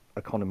when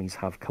economies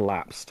have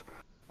collapsed.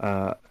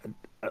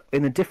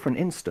 In a different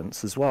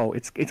instance as well,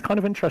 it's kind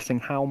of interesting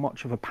how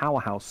much of a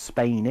powerhouse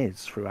Spain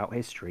is throughout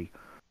history.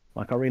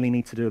 Like, I really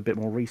need to do a bit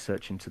more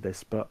research into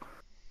this, but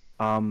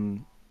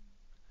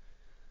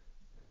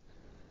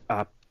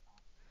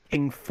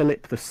King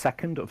Philip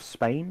II of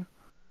Spain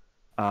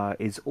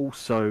is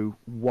also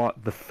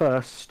the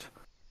first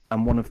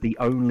and one of the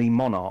only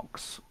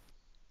monarchs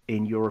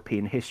in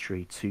European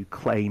history to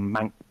claim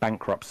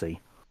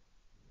bankruptcy,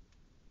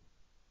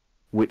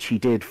 which he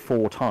did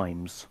 4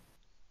 times.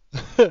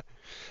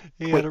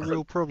 He had a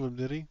real problem,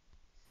 did he?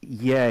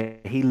 Yeah,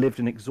 he lived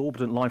an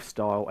exorbitant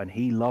lifestyle and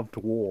he loved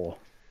war.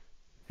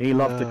 He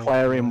loved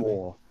declaring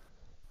war.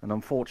 And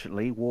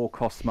unfortunately, war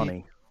costs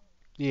money.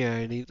 Yeah,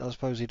 and I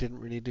suppose he didn't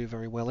really do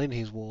very well in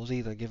his wars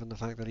either, given the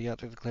fact that he had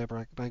to declare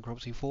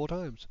bankruptcy 4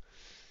 times.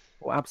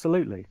 Well,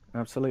 absolutely.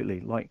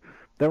 Like,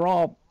 there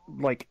are,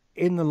 like,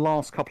 in the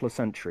last couple of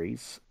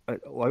centuries,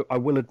 I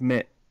will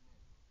admit,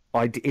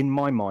 in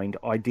my mind,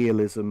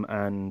 idealism,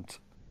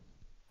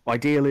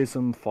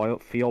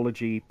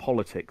 theology,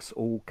 politics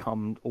all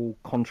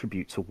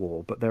contribute to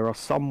war. But there are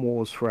some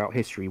wars throughout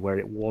history where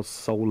it was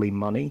solely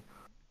money.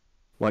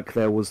 Like,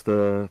 there was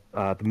the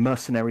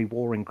mercenary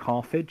war in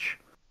Carthage.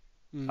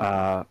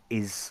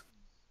 Was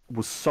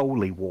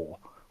solely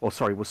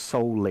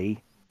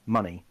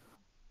money.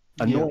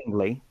 Yeah.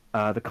 Annoyingly,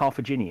 the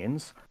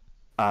Carthaginians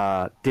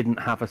didn't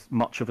have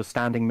much of a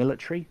standing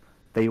military.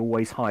 They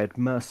always hired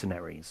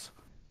mercenaries.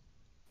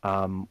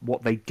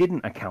 What they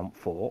didn't account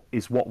for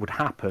is what would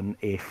happen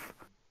if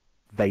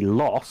they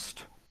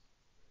lost,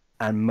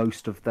 and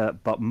most of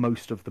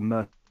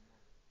the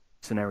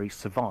mercenaries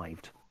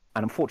survived.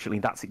 And unfortunately,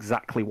 that's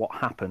exactly what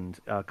happened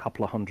a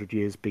couple of hundred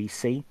years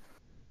BC.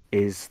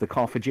 Is the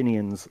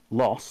Carthaginians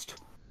lost,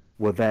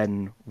 were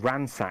then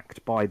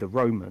ransacked by the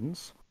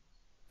Romans.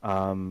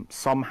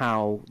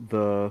 Somehow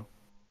the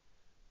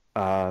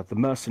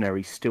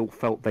mercenaries still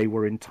felt they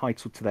were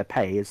entitled to their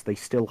pay, as they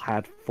still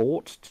had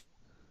fought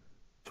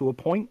to a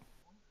point.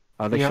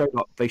 They Yep. showed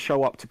up. They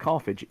show up to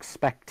Carthage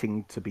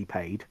expecting to be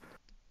paid,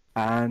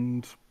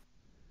 and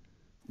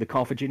the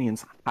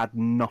Carthaginians had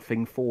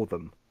nothing for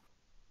them,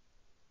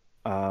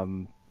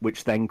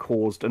 which then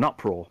caused an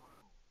uproar.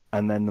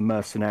 And then the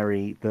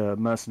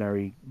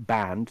mercenary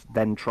band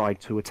then tried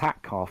to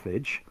attack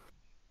Carthage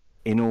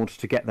in order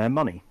to get their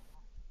money.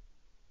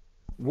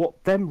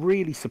 What then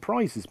really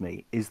surprises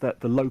me is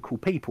that the local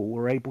people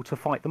were able to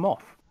fight them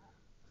off,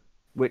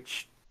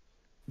 which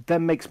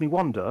then makes me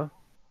wonder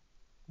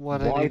Why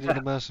they why needed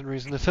the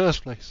mercenaries in the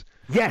first place.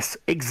 Yes,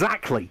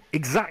 exactly.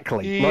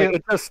 Like Yep.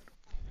 it just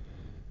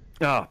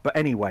but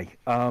anyway,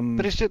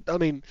 But it's just, I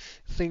mean,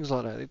 things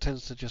like that, it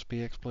tends to just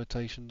be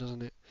exploitation,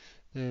 doesn't it?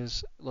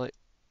 There's, like,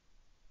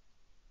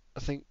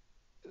 I think,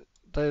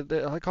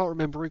 I can't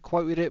remember who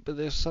quoted it, but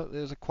there's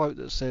a quote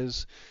that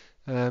says,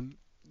 um,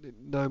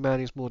 no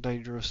man is more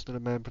dangerous than a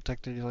man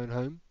protecting his own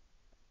home.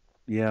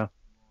 yeah,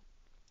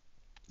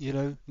 You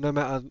know, no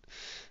matter,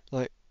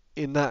 like,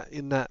 in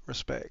that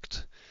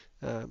respect,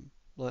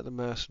 like the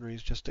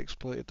mercenaries just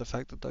exploited the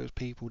fact that those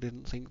people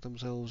didn't think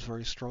themselves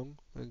very strong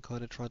and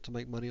kind of tried to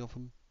make money off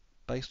them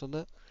based on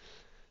that.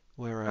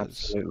 Whereas,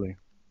 absolutely.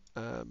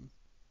 um,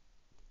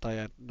 they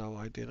had no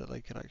idea that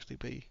they could actually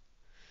be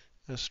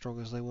as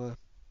strong as they were.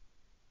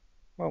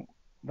 Well,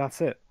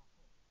 that's it.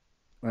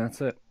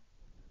 That's it.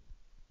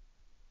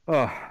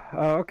 Oh,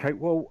 okay.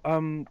 Well,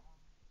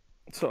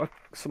 so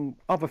some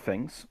other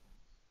things.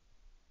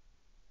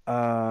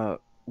 Uh,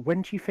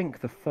 when do you think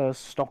the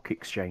first stock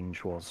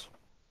exchange was?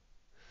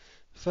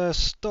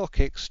 First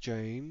stock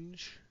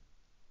exchange.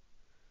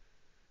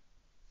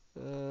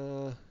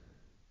 Uh,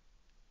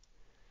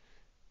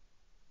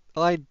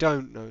 I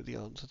don't know the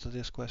answer to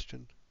this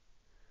question.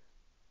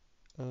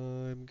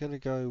 I'm gonna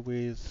go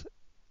with.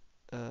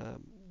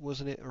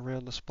 Wasn't it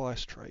around the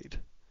spice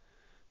trade?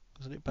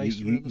 Wasn't it You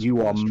based you around the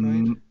you are spice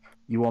trade?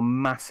 you are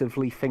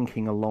massively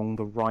thinking along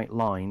the right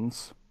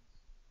lines.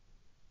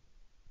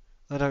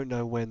 I don't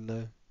know when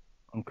though.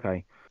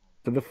 Okay.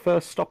 So the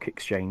first stock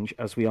exchange,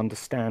 as we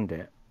understand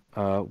it,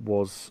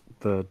 was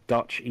the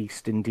Dutch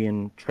East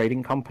Indian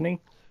Trading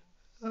Company,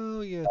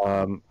 Oh yeah.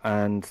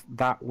 and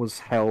that was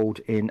held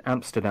in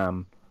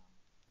Amsterdam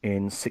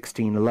in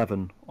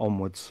 1611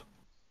 onwards.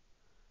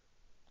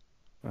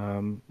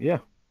 Yeah,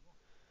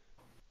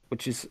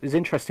 which is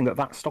interesting that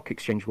that stock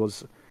exchange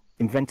was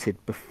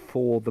invented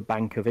before the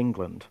Bank of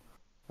England,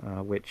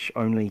 which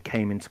only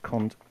came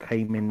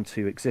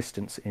into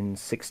existence in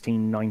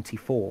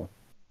 1694,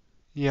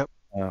 Yep.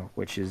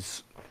 which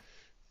is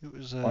It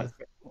was. quite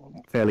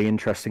fairly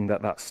interesting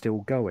that that's still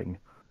going.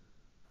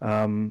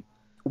 Um,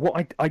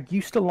 what I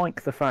used to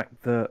like the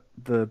fact that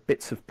the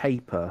bits of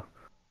paper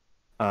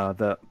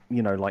that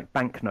like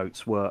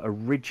banknotes were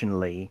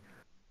originally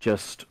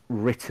just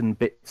written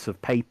bits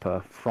of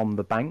paper from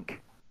the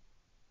bank,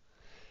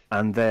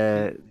 and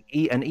Yeah.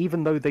 and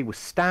even though they were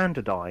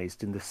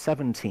standardized in the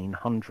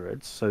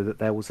 1700s, so that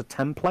there was a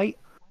template,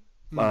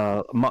 Hmm.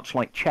 much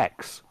like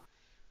checks,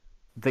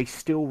 they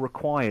still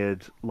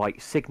required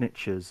like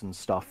signatures and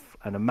stuff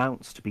and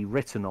amounts to be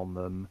written on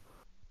them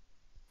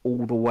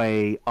all the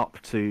way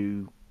up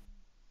to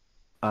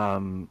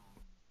um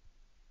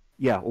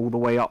all the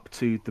way up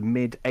to the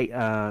mid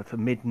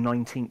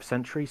 19th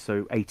century,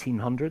 so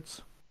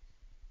 1800s.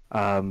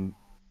 um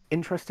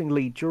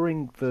Interestingly,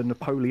 during the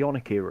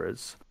Napoleonic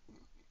eras,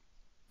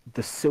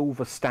 the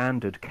silver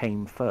standard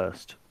came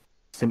first,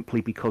 simply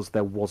because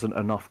there wasn't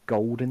enough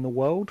gold in the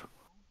world.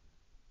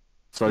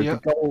 So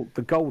Yep.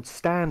 the gold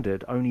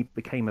standard only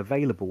became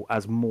available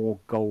as more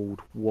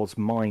gold was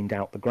mined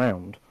out the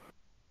ground.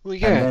 Well,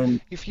 And yeah.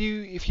 then If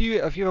you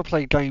ever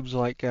played games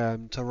like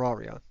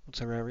Terraria.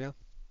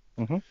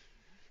 Mhm.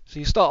 So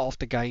you start off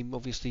the game.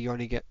 Obviously, you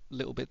only get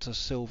little bits of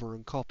silver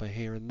and copper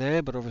here and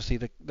there, but obviously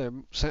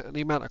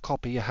the amount of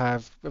copper you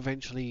have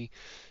eventually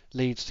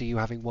leads to you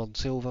having 1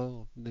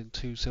 silver, and then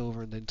 2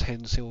 silver, and then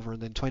 10 silver,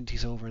 and then 20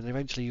 silver, and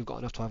eventually you've got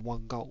enough to have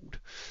 1 gold.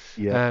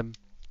 Yeah, Um,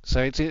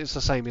 so it's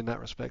the same in that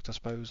respect, I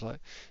suppose. Like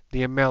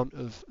the amount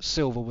of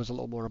silver was a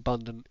lot more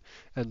abundant,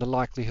 and the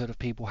likelihood of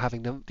people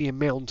having the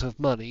amount of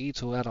money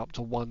to add up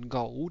to 1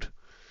 gold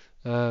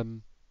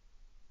um,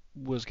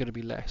 was going to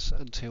be less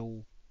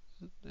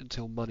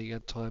until money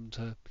had time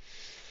to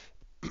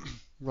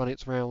run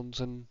its rounds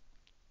and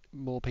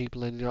more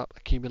people ended up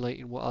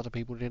accumulating what other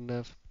people didn't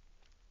have.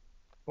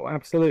 well,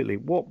 absolutely.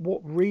 What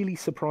really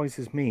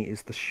surprises me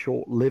is the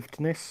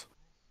short-livedness.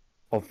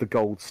 of the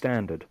gold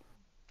standard.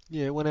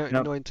 Yeah, it went out in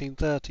Now, the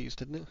 1930s,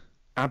 didn't it?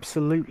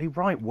 absolutely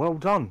right. Well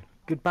done.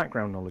 Good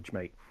background knowledge,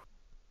 mate.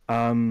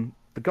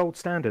 The gold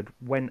standard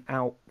went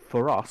out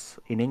for us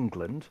in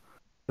England.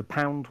 The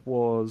pound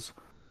was,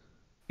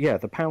 yeah,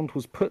 the pound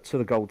was put to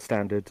the gold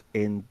standard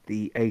in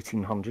the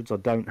 1800s. I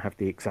don't have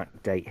the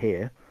exact date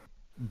here,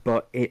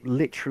 but it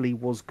literally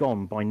was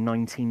gone by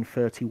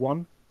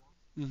 1931.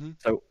 Hmm.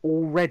 So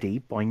already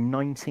by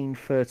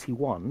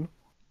 1931,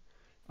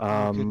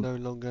 You could um, no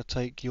longer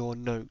take your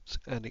note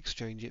and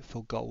exchange it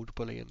for gold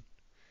bullion.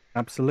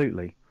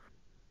 absolutely.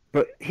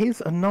 But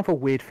here's another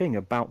weird thing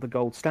about the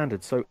gold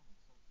standard. So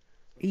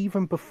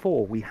even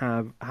before we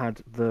have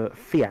had the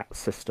fiat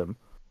system,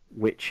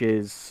 which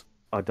is,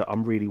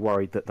 I'm really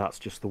worried that that's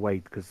just the way,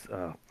 because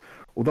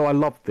although I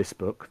loved this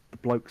book, the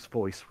bloke's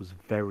voice was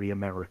very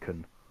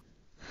American.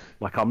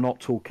 Like, I'm not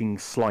talking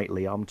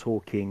slightly, I'm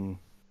talking,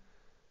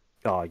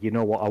 you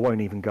know what, I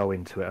won't even go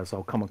into it, as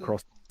I'll come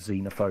across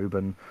xenophobe,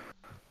 and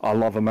I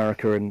love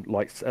America and,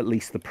 like, at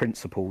least the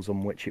principles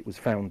on which it was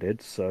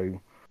founded,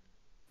 so...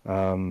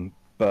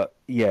 but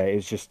yeah, it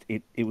was just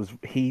it was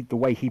the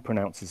way he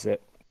pronounces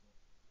it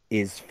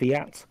is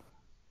fiat,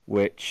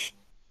 which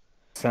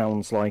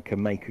sounds like a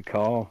make a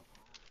car,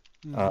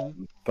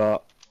 Hmm.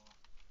 but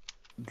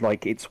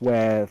like it's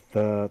where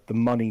the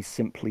money's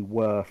simply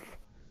worth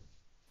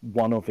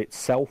one of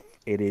itself.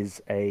 It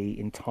is a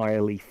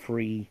entirely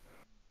free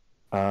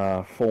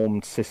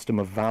formed system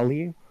of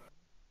value.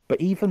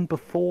 But even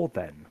before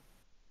then,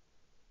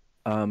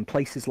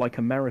 places like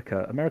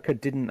America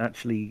didn't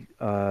actually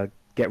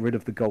get rid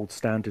of the gold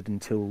standard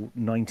until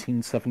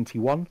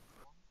 1971.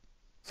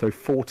 So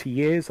 40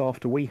 years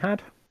after we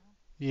had.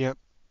 Yep.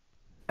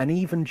 And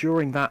even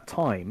during that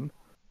time,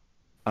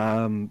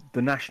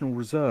 the National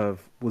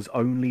Reserve was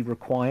only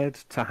required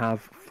to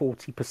have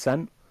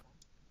 40%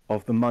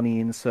 of the money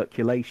in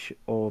circulation,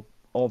 or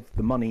of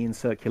the money in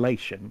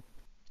circulation,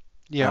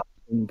 Yep.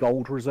 in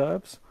gold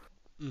reserves.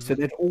 So Hmm.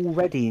 they'd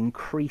already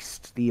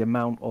increased the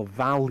amount of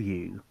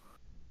value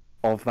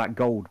of that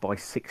gold by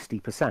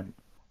 60%.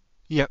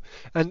 Yep.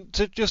 And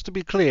just to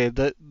be clear,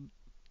 that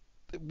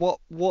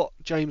what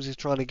James is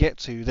trying to get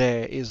to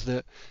there is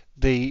that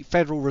the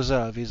Federal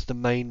Reserve is the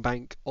main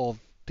bank of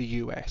the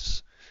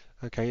US.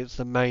 Okay, it's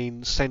the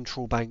main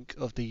central bank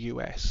of the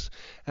US.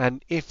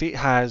 And if it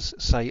has,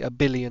 say, $1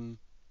 billion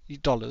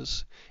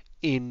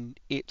in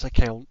its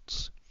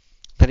accounts,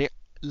 then it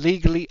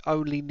legally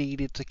only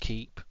needed to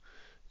keep,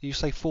 you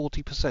say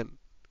 40%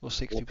 or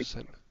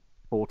 60%?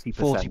 40%.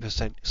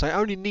 40%. So it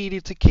only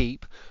needed to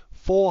keep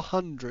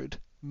 400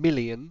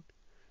 million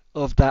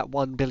of that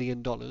 $1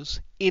 billion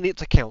in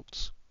its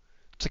accounts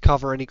to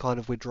cover any kind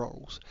of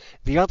withdrawals.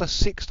 The other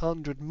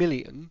 600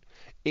 million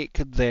it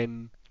could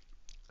then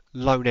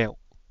loan out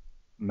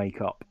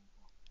Make up.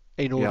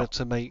 in Yeah, order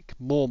to make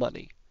more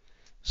money.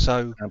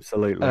 So,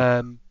 absolutely.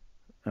 um,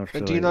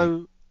 and do you Absolutely.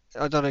 know?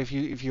 I don't know if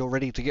you're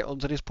ready to get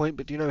onto this point,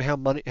 but do you know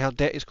how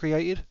debt is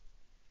created?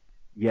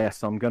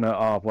 Yes, I'm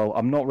gonna. Well,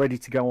 I'm not ready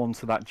to go on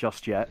to that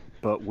just yet.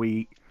 But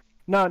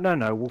no, no,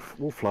 no.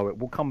 We'll flow it.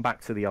 We'll come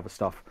back to the other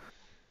stuff.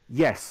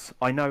 Yes,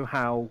 I know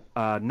how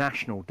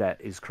national debt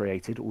is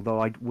created.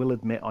 Although I will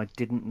admit I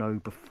didn't know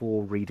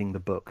before reading the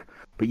book.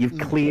 But you've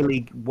Mm.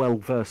 clearly well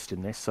versed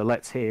in this, so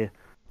let's hear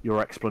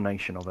your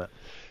explanation of it.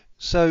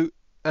 So,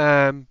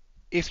 um,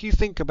 if you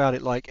think about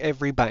it, like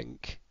every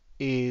bank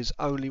is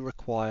only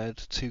required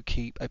to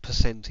keep a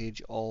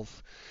percentage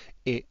of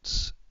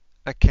its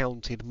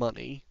accounted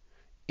money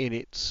in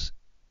its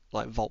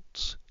like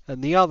vaults,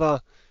 and the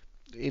other,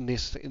 in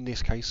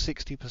this case,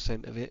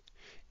 60% of it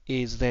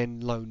is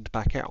then loaned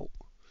back out.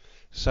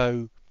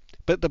 So,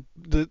 but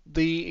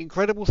the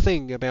incredible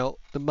thing about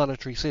the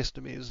monetary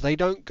system is they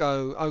don't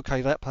go,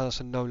 okay, that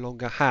person no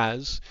longer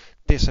has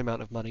this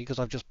amount of money because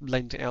I've just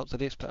lent it out to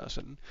this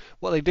person.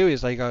 What they do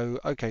is they go,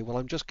 okay, well,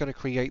 I'm just going to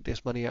create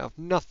this money out of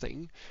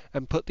nothing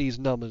and put these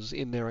numbers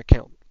in their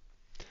account.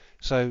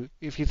 So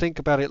if you think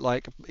about it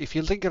like, if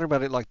you're thinking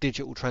about it like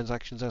digital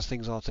transactions as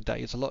things are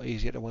today, it's a lot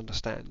easier to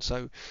understand.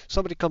 So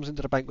somebody comes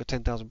into the bank with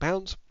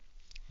 £10,000,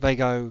 they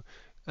go,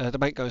 the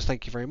bank goes,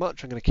 thank you very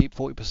much, I'm going to keep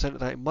 40% of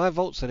that in my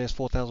vault, so there's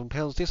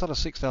 £4,000. This other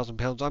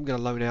 £6,000 I'm going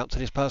to loan out to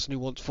this person who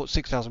wants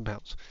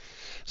 £6,000.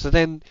 So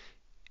then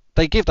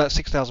they give that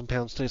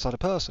 £6,000 to this other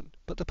person,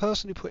 but the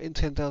person who put in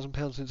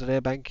 £10,000 into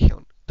their bank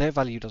account, their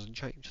value doesn't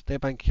change, their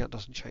bank account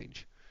doesn't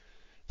change.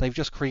 They've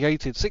just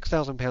created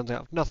 £6,000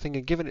 out of nothing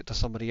and given it to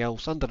somebody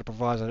else under the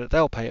proviso that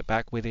they'll pay it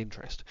back with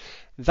interest.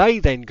 They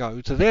then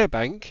go to their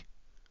bank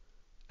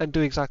and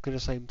do exactly the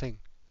same thing.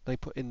 They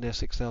put in their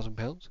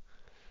 £6,000.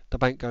 The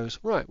bank goes,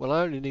 right, well,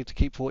 I only need to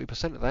keep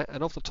 40% of that,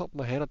 and off the top of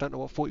my head, I don't know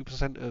what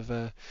 40%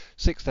 of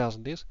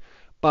 6,000 is,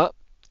 but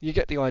you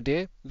get the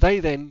idea. They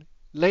then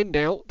lend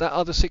out that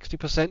other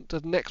 60% to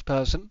the next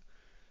person,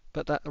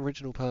 but that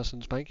original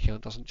person's bank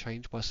account doesn't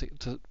change by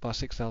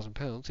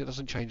 £6,000. It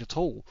doesn't change at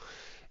all.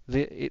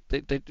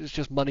 It's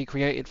just money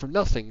created from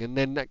nothing, and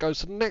then that goes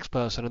to the next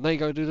person, and they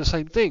go do the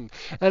same thing.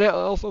 And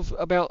off of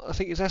about, I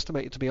think it's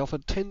estimated to be off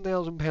of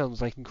 £10,000,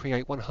 they can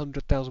create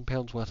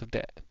 £100,000 worth of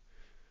debt.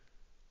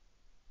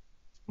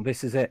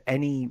 This is it.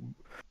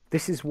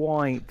 This is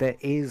why there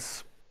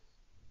is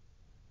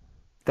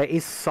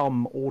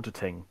some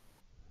auditing,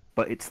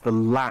 but it's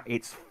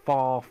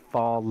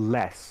far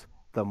less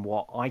than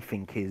what I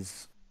think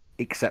is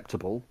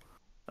acceptable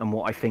and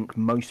what I think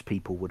most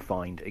people would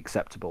find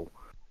acceptable.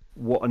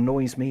 What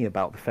annoys me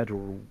about the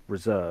Federal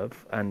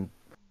Reserve and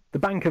the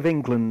Bank of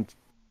England,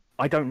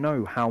 I don't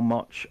know how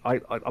much.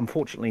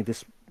 Unfortunately,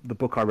 the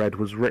book I read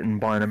was written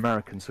by an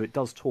American, so it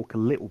does talk a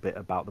little bit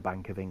about the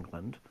Bank of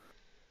England,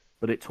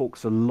 but it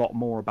talks a lot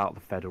more about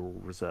the Federal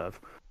Reserve.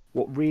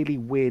 What really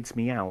weirds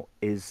me out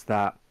is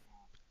that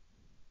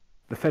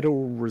the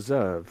Federal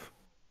Reserve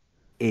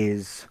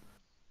is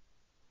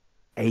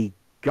a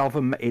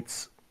government.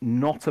 It's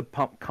not a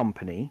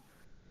company.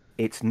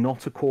 It's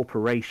not a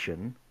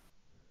corporation.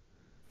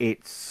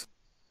 It's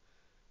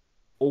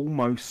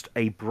almost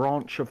a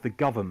branch of the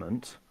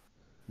government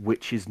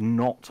which is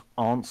not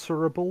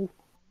answerable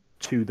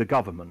to the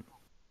government.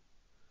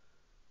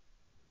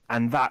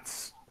 And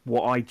that's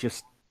what I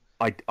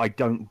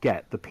don't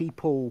get. The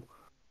people,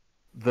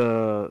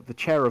 the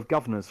chair of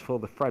governors for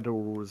the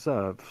Federal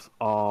Reserve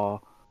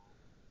are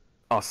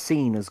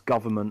seen as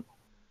government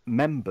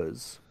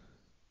members,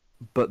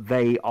 but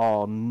they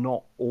are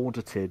not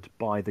audited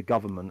by the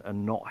government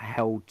and not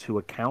held to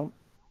account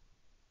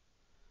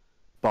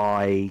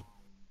by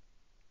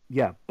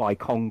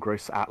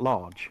Congress at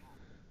large.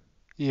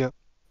 Yeah.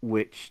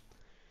 Which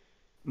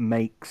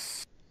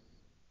makes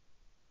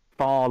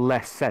far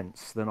less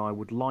sense than I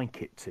would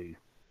like it to.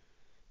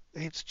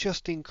 It's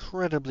just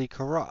incredibly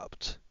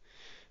corrupt.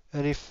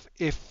 And if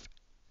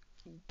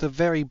the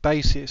very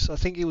basis, I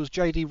think it was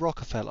J.D.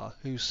 Rockefeller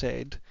who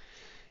said,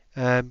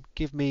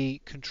 give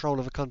me control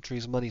of a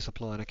country's money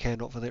supply and I care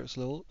not for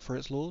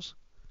its laws.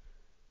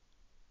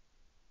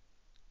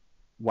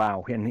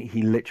 Wow, and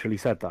he literally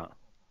said that.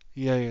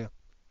 Yeah, yeah.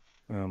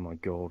 Oh my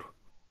god.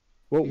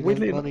 Well, we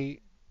live...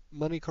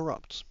 money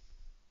corrupts.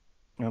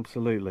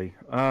 Absolutely.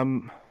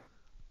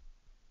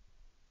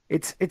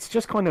 It's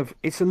just kind of,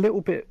 it's a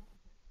little bit,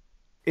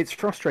 it's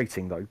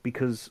frustrating though,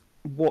 because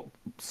what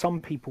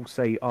some people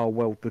say, oh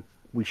well,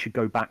 we should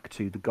go back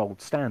to the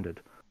gold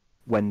standard,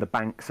 when the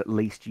banks at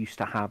least used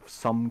to have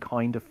some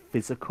kind of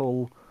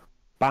physical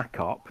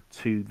backup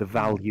to the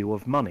value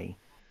of money.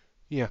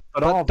 Yeah,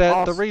 but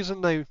the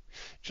reason do you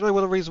know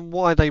what the reason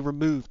why they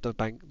removed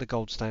the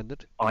gold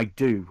standard? I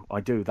do.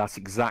 That's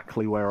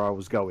exactly where I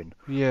was going.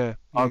 Yeah.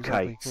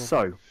 Okay, exactly.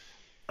 So,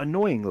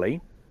 annoyingly,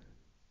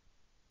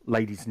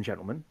 ladies and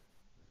gentlemen,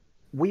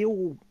 we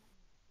all,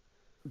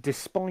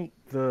 despite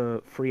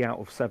the 3 out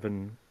of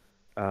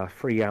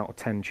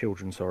 10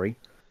 children,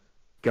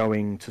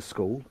 going to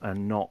school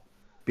and not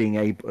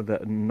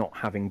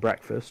having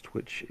breakfast,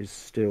 which is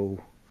still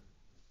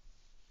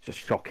just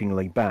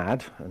shockingly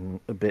bad and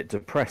a bit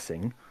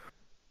depressing,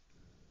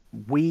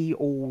 we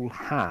all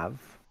have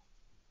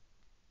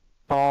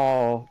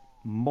far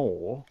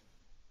more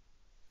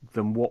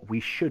than what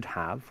we should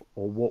have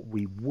or what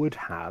we would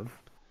have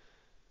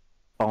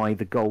by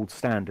the gold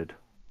standard.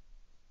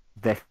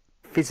 There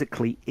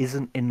physically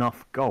isn't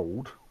enough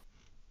gold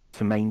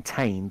to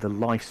maintain the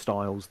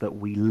lifestyles that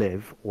we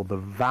live or the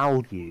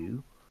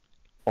value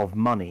of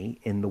money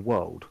in the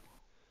world.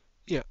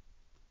 Yeah.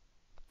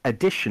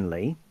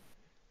 Additionally,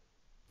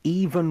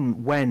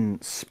 even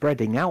when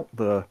spreading out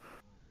the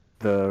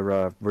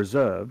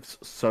reserves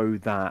so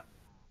that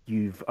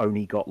you've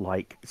only got,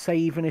 like, say,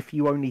 even if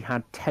you only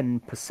had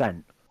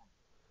 10%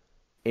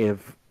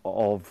 of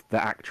the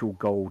actual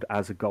gold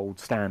as a gold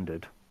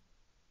standard,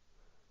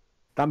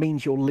 that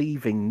means you're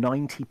leaving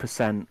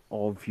 90%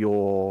 of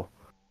your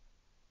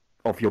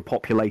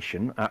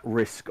population at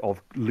risk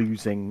of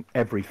losing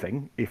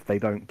everything if they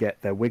don't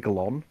get their wiggle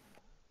on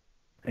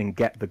and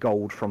get the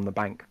gold from the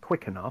bank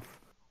quick enough.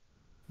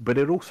 But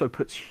it also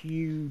puts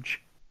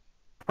huge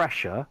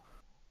pressure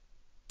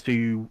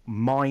to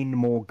mine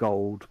more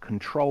gold,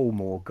 control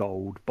more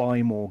gold,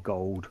 buy more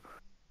gold,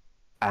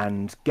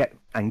 and get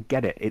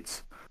it.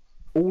 It's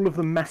all of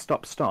the messed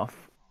up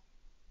stuff,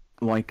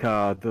 like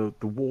the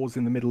wars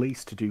in the Middle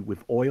East to do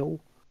with oil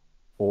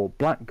or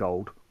black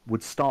gold,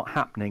 would start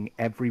happening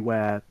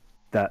everywhere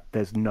that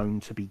there's known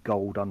to be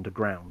gold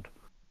underground.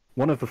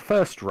 One of the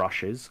first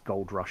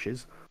gold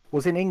rushes,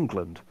 was in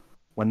England,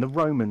 when the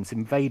Romans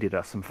invaded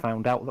us and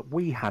found out that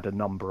we had a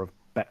number of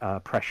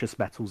precious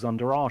metals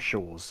under our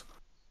shores,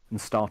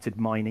 and started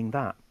mining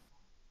that.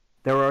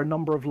 There are a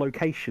number of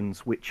locations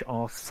which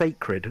are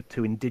sacred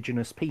to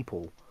indigenous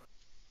people,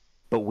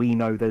 but we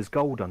know there's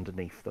gold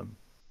underneath them.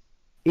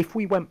 If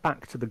we went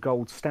back to the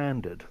gold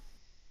standard,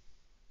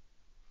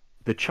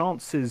 the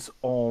chances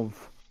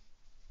of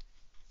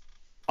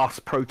us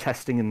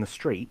protesting in the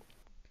street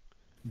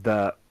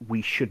that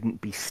we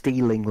shouldn't be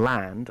stealing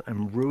land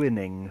and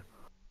ruining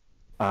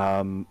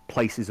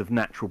places of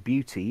natural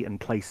beauty and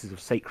places of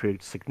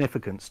sacred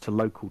significance to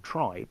local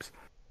tribes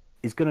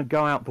is going to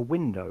go out the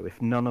window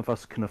if none of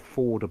us can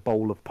afford a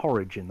bowl of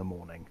porridge in the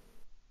morning.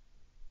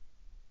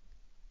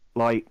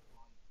 Like,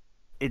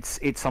 it's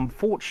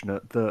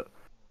unfortunate that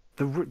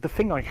the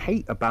thing I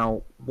hate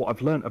about what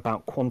I've learnt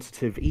about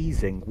quantitative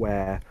easing,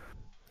 where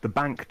the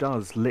bank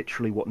does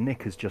literally what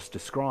Nick has just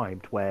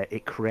described, where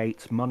it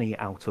creates money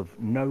out of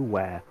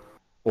nowhere,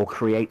 or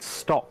creates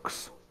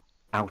stocks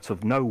out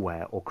of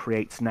nowhere, or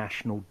creates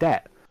national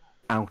debt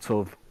out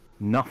of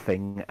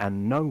nothing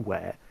and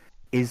nowhere,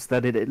 is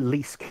that it at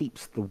least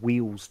keeps the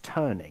wheels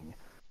turning.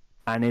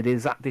 And it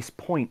is at this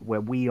point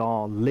where we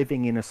are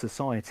living in a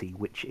society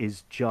which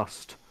is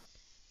just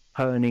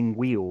turning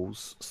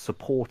wheels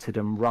supported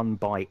and run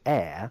by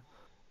air.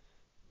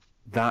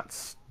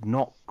 That's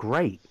not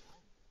great.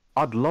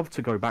 I'd love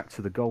to go back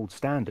to the gold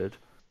standard,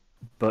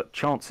 but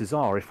chances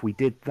are if we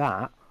did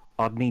that,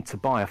 I'd need to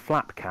buy a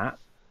flat cap,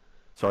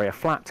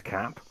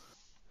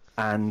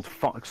 and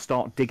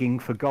start digging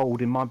for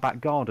gold in my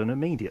back garden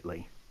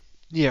immediately.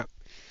 Yeah,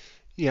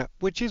 yeah.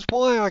 Which is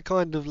why I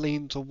kind of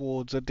lean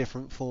towards a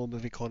different form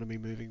of economy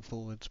moving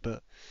forwards.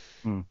 But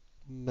Mm.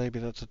 maybe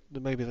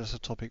that's a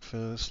topic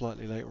for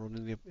slightly later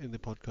on in the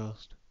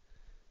podcast.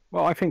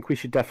 Well, I think we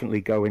should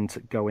definitely go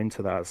into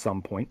that at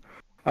some point.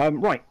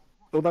 Right.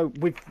 Although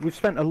we've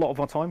spent a lot of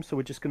our time, so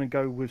we're just going to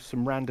go with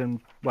some random.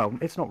 Well,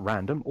 it's not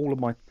random.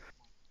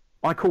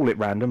 I call it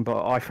random,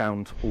 but I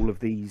found all of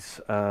these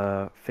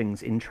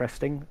things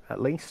interesting,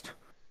 at least.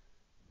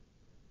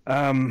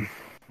 All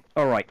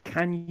right.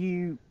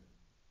 I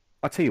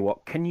tell you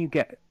what. Can you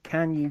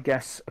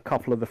guess a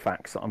couple of the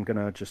facts that I'm going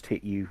to just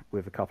hit you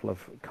with a couple of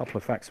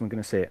facts, and we're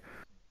going to see it.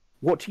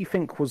 What do you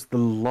think was the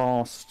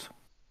last?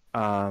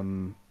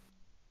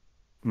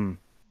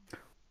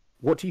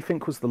 What do you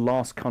think was the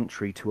last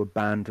country to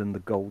abandon the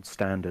gold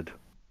standard?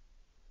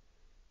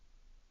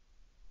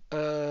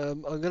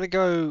 I'm going to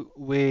go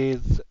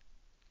with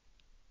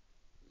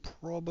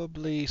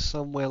probably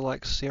somewhere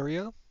like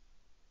Syria.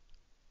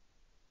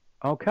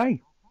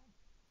 Okay.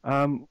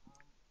 No,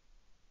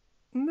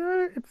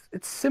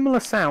 it's similar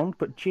sound,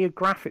 but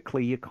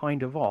geographically you're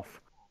kind of off.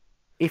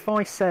 If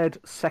I said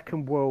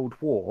Second World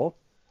War,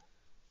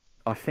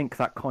 I think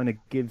that kind of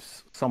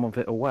gives some of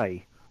it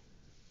away.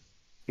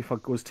 If I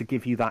was to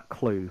give you that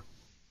clue.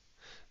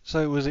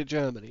 So was it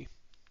Germany?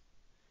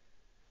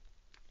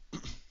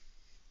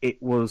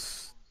 It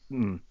was...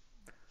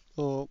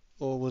 Or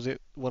was it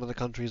one of the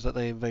countries that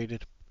they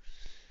invaded?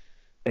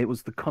 It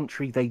was the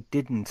country they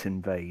didn't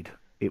invade.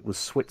 It was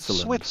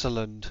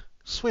Switzerland.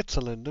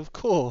 Switzerland, of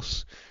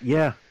course.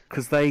 Yeah,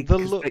 because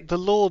the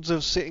lords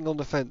of sitting on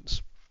the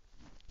fence.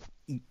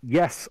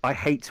 Yes, I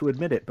hate to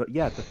admit it, but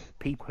yeah, the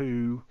people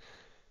who...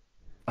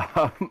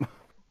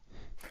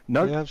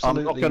 No, they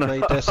absolutely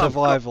made their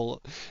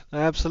survival. They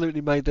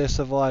absolutely made their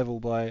survival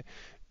by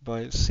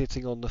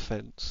sitting on the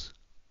fence.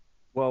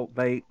 Well,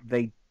 they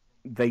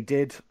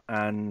did,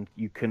 and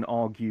you can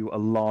argue a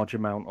large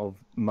amount of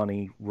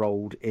money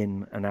rolled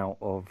in and out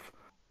of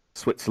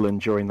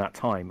Switzerland during that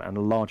time, and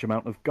a large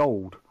amount of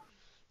gold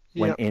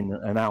went in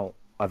and out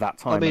at that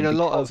time. I mean, a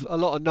lot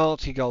of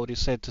Nazi gold is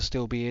said to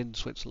still be in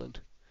Switzerland.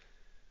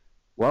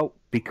 Well,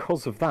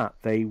 because of that,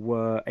 they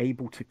were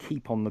able to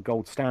keep on the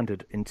gold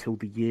standard until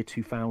the year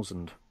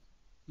 2000.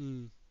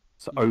 So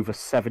over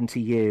 70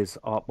 years,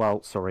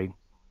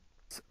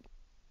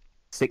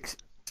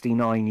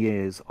 69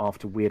 years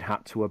after we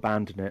had to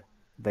abandon it,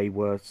 they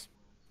were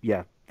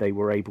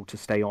able to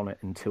stay on it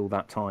until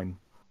that time.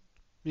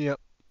 Yep.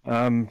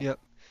 Yep.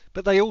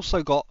 But they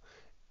also got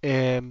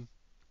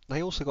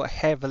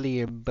heavily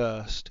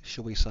reimbursed,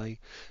 shall we say,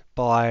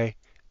 by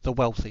the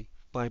wealthy,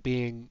 by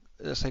being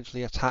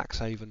essentially a tax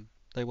haven.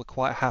 They were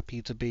quite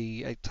happy to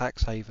be a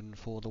tax haven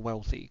for the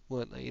wealthy,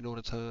 weren't they, in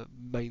order to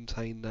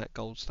maintain that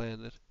gold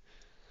standard?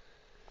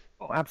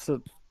 Oh,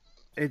 absolutely.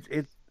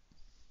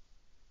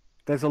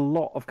 There's a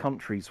lot of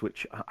countries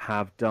which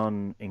have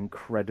done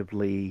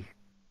incredibly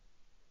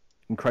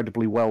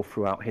well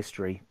throughout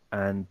history,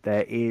 and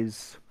there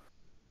is...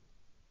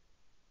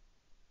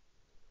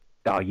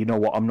 you know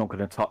what? I'm not going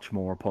to touch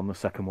more upon the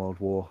Second World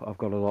War. I've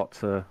got a lot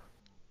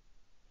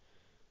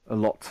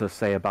to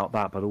say about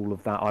that, but all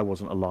of that, I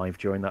wasn't alive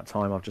during that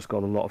time. I've just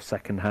got a lot of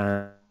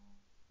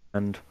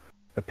second-hand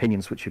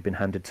opinions which have been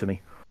handed to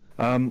me.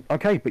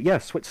 Okay, but yeah,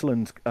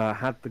 Switzerland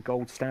had the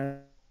gold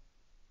standard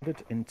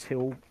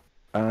until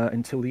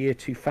the year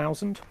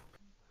 2000.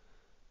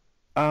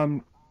 I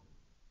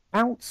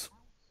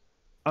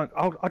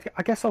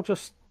guess I'll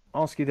just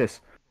ask you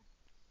this: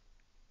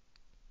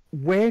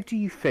 where do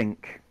you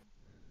think,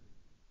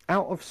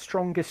 out of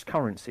strongest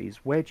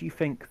currencies, where do you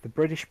think the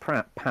British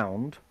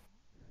pound,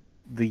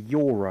 the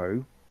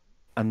euro,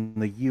 and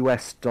the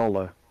US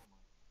dollar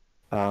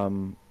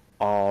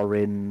are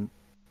in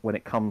when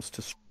it comes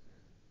to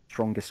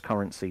strongest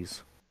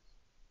currencies?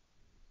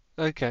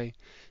 Okay,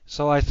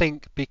 so I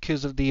think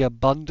because of the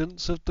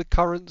abundance of the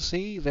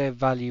currency, their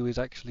value is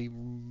actually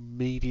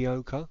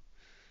mediocre.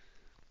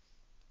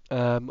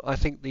 I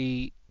think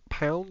the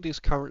pound is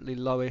currently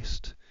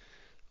lowest,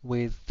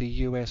 with the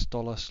US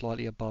dollar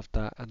slightly above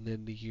that, and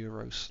then the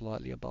euro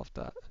slightly above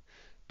that.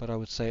 But I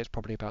would say it's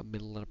probably about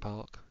middle of the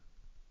park.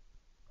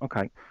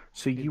 Okay,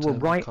 so you were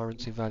right.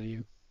 Currency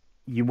value.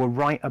 You were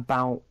right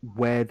about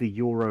where the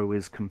euro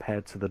is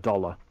compared to the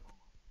dollar.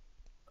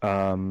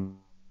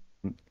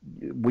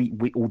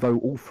 We although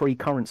all three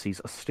currencies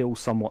are still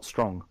somewhat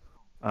strong,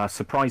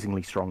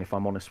 Surprisingly strong, if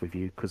I'm honest with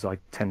you, because I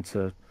tend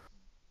to,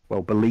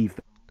 well, believe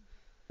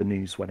the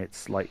news when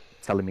it's like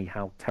telling me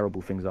how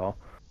terrible things are.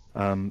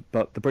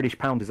 But the British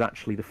pound is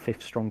actually the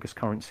fifth strongest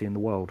currency in the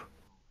world.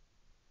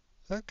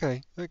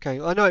 Okay, okay.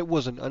 I know it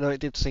wasn't. I know it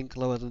did sink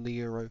lower than the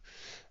euro,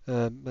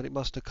 but it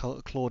must have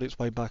clawed its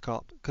way back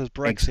up because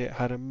Ex- Brexit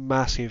had a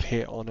massive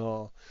hit on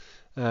our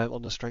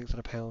on the strength of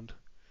the pound.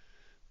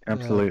 Um,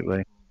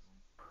 Absolutely.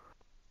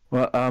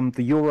 Well,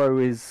 the euro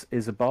is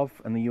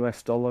above, and the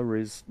US dollar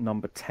is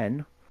number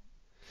 10.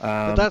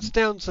 but that's Um,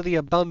 down to the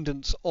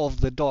abundance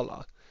of the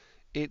dollar.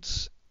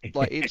 It's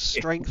like its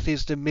strength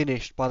is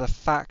diminished by the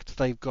fact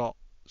they've got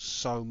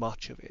so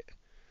much of it.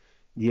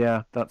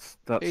 yeah, that's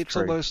It's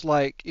true. almost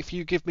like if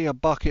you give me a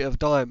bucket of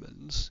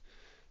diamonds,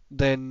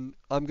 then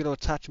I'm going to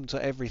attach them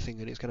to everything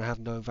and it's going to have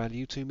no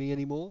value to me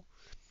anymore,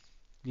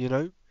 you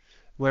know?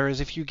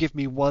 Whereas if you give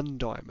me one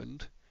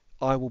diamond,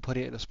 I will put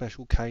it in a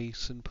special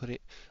case and put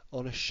it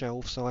on a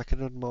shelf so I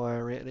can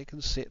admire it and it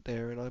can sit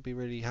there and I'll be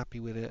really happy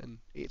with it and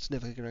it's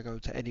never going to go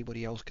to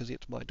anybody else because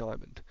it's my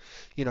diamond.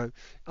 You know,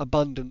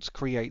 abundance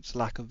creates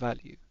lack of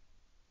value.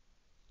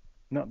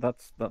 No,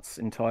 that's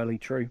entirely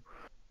true.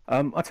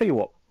 I tell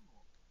you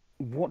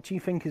what do you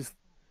think is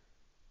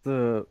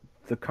the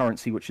the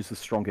currency which is the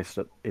strongest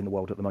in the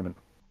world at the moment?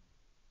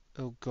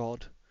 Oh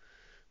God.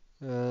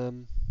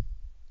 Um,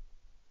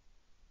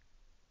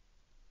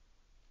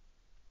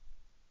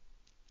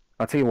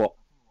 I tell you what,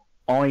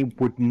 I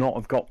would not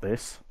have got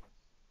this,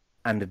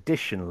 and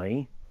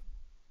additionally,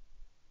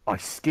 I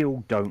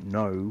still don't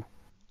know.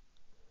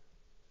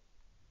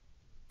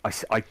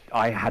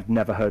 I had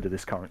never heard of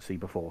this currency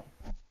before.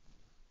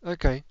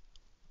 okay.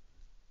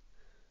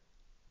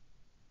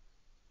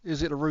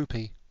 Is it a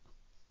rupee?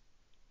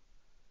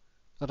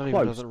 I don't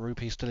even know that Close. a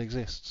rupee still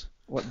exists.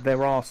 Well,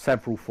 there are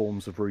several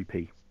forms of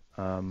rupee.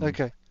 Um,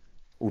 Okay.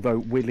 Although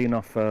weirdly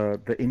enough,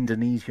 the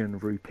Indonesian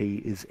rupee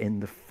is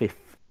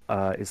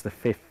the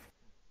fifth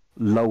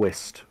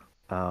lowest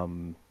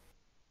um,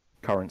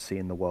 currency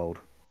in the world,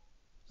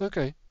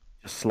 Okay.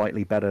 just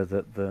slightly better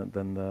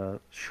than the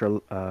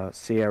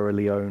Sierra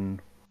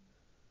Leone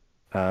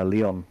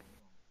Leon.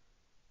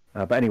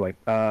 But anyway,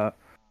 yeah,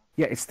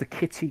 it's the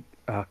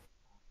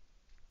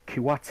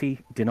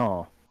Kuwaiti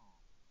dinar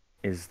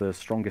is the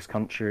strongest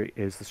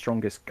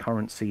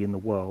currency in the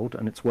world,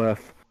 and it's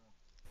worth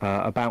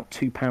about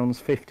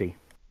 £2.50.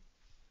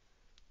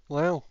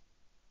 Wow.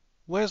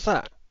 Where's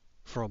that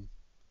from?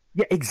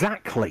 Yeah,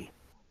 exactly.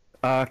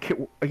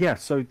 Yeah,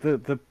 so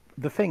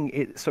the thing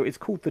is, so it's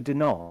called the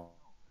dinar,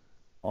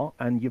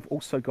 and you've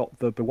also got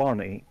the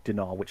Bawani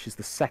dinar, which is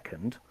the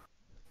second,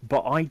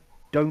 but I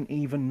don't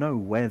even know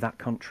where that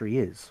country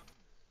is.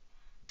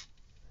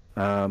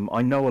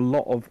 I know a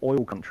lot of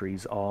oil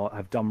countries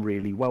have done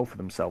really well for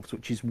themselves,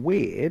 which is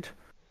weird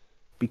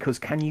because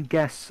can you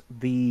guess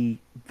the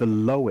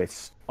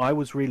lowest? I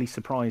was really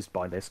surprised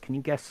by this. Can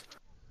you guess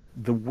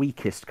the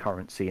weakest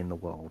currency in the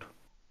world?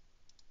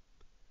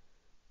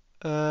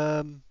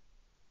 Um,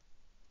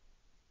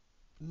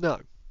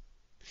 no.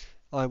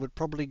 I would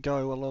probably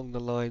go along the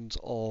lines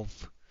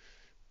of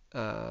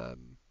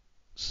um,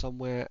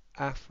 somewhere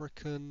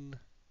African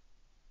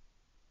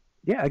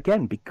Yeah,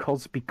 again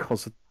because of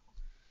the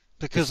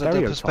because of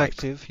the stereotype.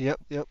 perspective. Yep,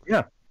 yep.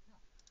 Yeah,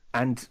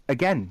 and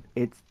again,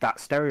 it's that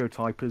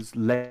stereotype has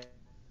led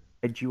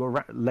you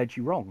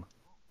wrong.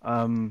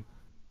 Um,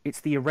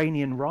 it's the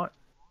Iranian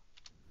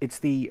It's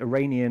the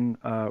Iranian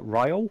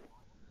rial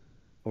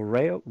or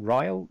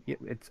rial. Yeah,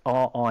 it's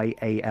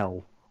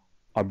RIAL.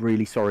 I'm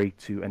really sorry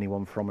to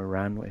anyone from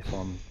Iran if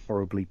I'm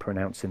horribly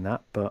pronouncing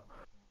that, but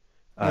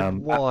And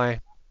um,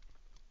 why?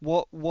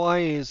 What? Why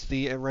is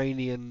the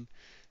Iranian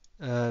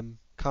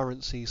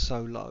currency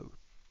so low?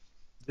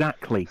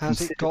 exactly.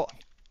 Has it Consider got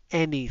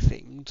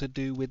anything to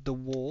do with the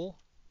war?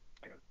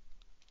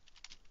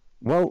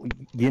 well,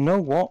 you know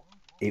what?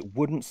 It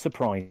wouldn't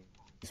surprise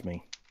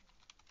me.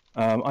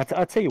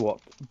 I tell you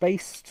what,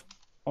 based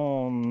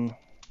on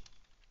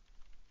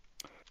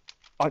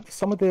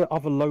some of the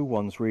other low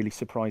ones really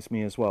surprised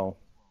me as well.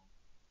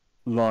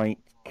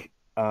 Like,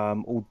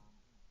 although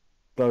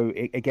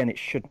again it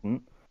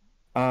shouldn't.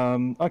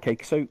 Okay,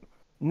 so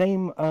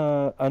name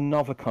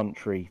another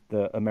country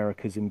that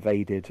America's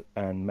invaded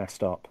and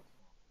messed up.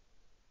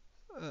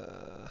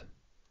 Uh,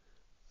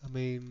 I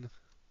mean,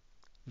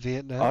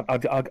 Vietnam.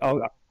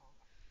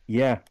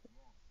 Yeah,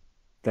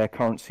 their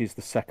currency is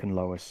the second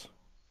lowest.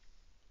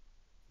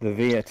 The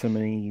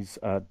Vietnamese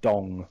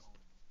dong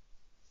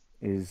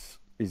is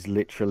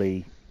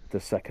literally the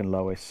second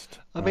lowest.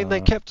 I mean,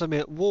 they kept them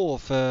at war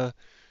for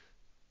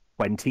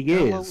 20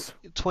 how long? years.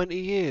 20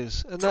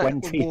 years, and that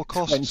 20, war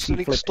costs 20 an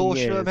flipping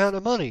extortionate years. amount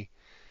of money.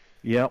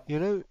 Yep. You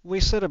know, we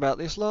said about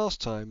this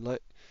last time.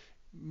 Like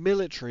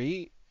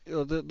military,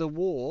 the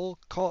war,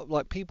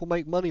 like people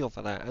make money off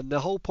of that, and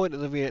the whole point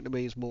of the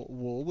Vietnamese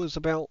war was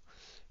about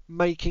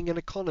making an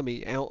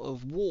economy out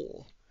of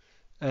war.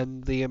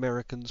 And the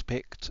Americans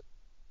picked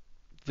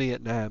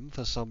Vietnam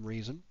for some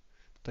reason.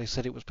 They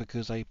said it was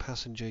because a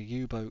passenger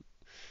U-boat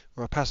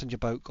or a passenger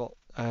boat got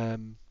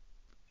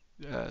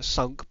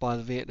sunk by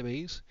the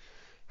Vietnamese.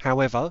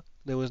 However,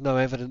 there was no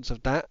evidence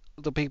of that.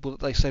 The people that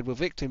they said were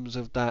victims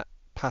of that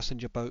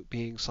passenger boat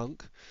being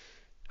sunk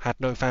had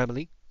no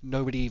family.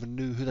 Nobody even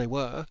knew who they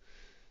were.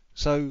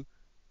 So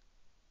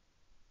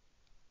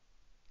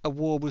a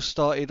war was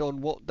started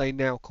on what they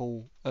now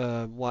call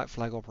white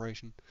flag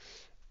operation,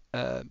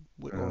 or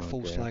a Oh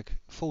dear.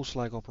 false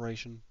flag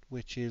operation,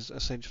 which is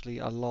essentially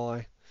a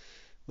lie,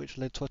 which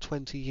led to a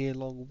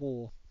 20-year-long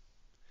war.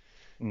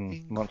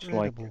 Mm,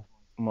 Incredible.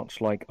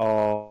 much like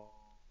our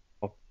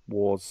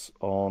wars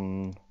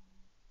on,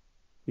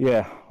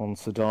 yeah, on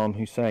Saddam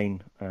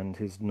Hussein and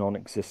his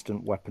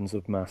non-existent weapons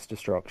of mass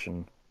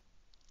destruction.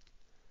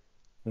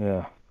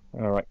 Yeah.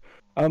 All right.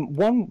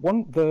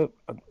 One the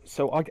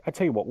so I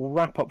tell you what, we'll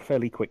wrap up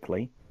fairly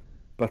quickly.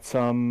 But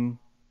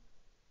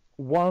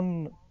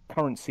one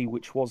currency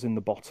which was in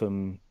the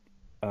bottom,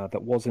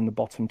 that was in the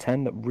bottom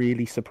 10 that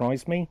really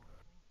surprised me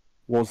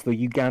was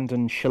the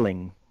Ugandan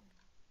shilling.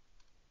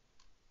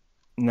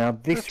 Now,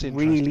 this That's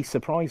really interesting.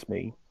 surprised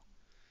me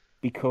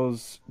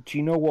because do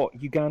you know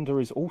what Uganda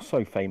is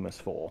also famous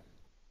for?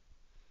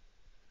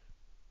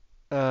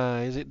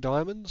 Is it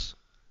diamonds?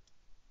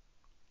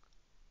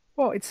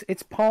 Well, it's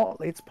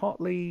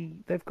partly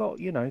they've got,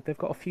 they've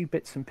got a few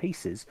bits and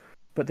pieces,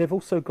 but they've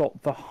also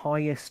got the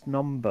highest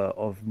number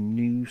of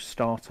new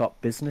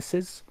startup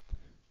businesses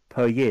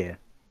per year.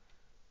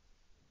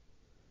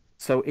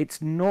 So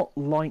it's not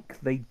like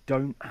they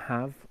don't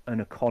have an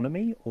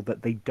economy or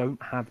that they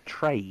don't have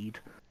trade.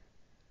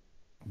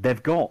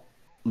 They've got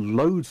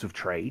loads of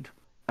trade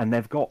and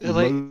they've got Are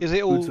they?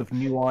 loads of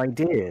new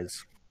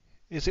ideas.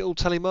 Is it all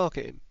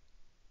telemarketing?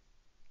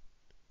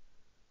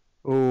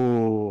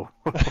 Oh,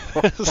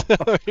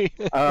 Sorry.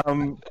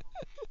 um,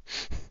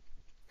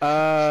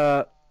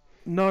 uh,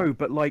 no,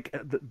 but like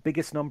the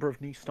biggest number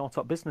of new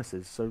startup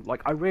businesses. So,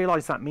 like, I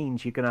realize that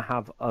means you're going to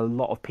have a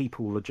lot of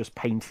people who are just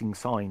painting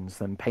signs,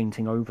 then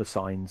painting over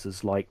signs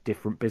as like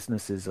different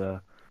businesses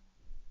are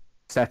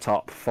set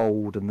up,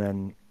 fold, and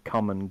then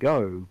come and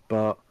go.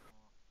 But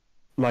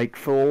like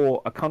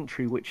for a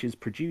country which is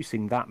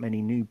producing that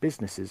many new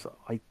businesses,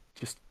 I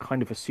just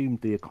kind of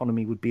assumed the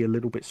economy would be a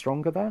little bit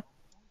stronger there.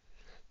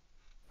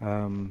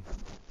 Um,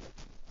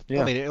 I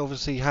yeah. mean, it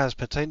obviously has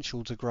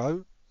potential to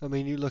grow. I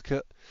mean, you look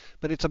at,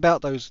 but it's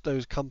about those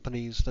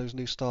companies, those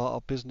new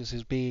startup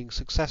businesses being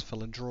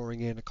successful and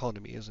drawing in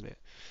economy, isn't it?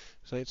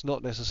 So it's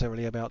not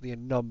necessarily about the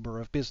number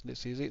of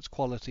businesses; it's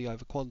quality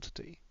over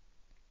quantity.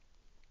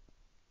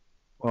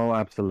 Well,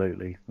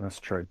 absolutely. That's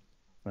true.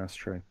 That's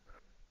true.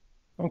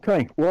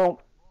 Okay.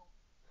 Well,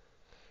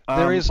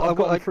 There is, I've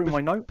gotten through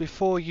my note.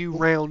 before you Oh,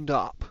 round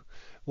up,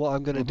 what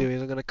I'm going to mhm. do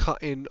is I'm going to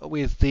cut in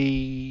with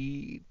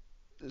the,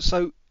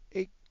 so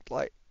it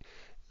like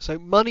so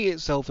money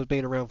itself has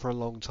been around for a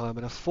long time,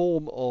 and a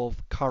form of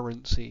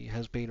currency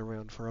has been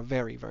around for a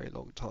very, very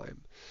long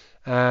time.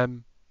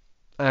 Um,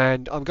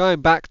 and I'm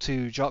going back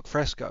to Jacques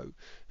Fresco,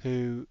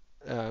 who,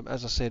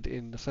 as I said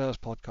in the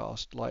first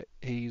podcast, like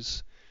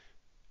he's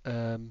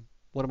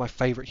one of my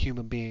favourite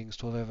human beings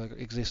to have ever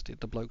existed.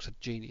 The bloke's a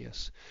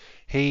genius.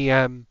 He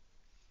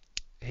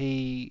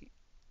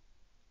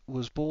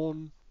was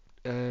born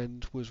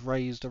and was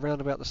raised around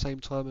about the same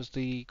time as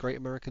the Great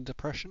American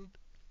Depression.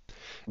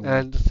 Mm.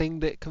 And the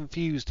thing that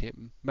confused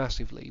him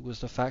massively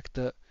was the fact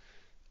that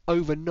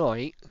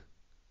overnight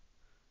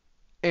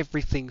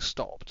everything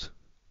stopped,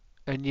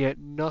 and yet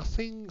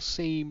nothing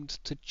seemed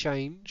to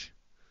change.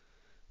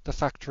 The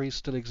factories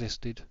still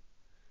existed,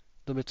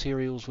 the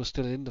materials were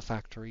still in the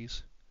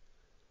factories,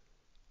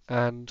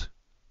 and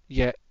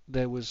yet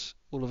there was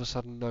all of a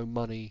sudden no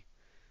money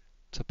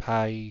to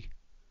pay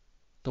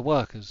the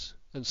workers,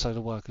 and so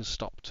the workers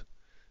stopped.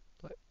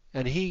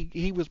 And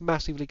he was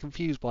massively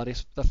confused by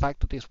this, the fact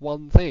that this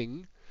one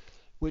thing,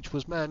 which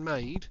was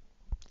man-made,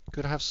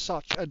 could have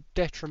such a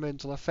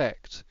detrimental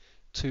effect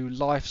to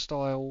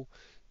lifestyle,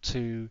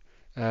 to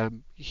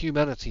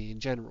humanity in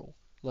general.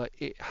 Like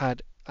it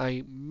had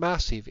a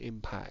massive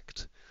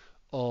impact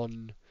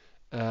on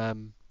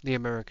the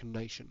American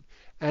nation,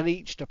 and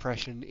each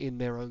depression in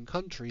their own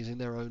countries, in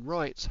their own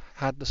rights,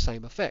 had the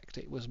same effect.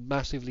 It was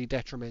massively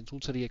detrimental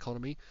to the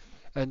economy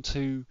and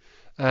to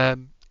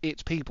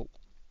its people.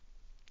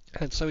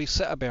 And so he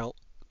set about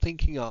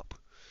thinking up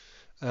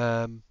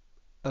um,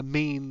 a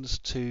means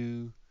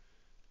to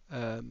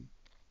um,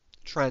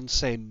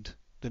 transcend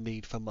the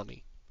need for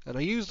money. And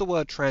I use the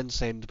word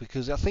transcend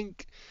because I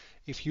think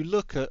if you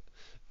look at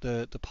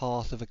the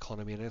path of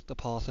economy and the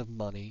path of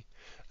money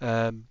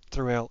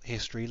throughout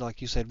history,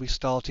 like you said, we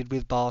started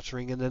with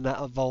bartering and then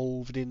that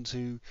evolved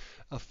into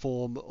a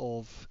form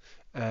of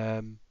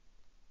um,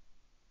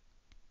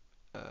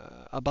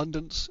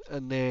 abundance,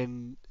 and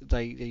then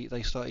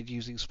they started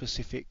using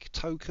specific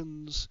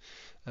tokens,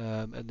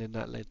 and then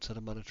that led to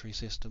the monetary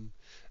system,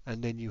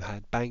 and then you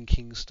had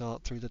banking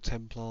start through the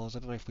Templars. I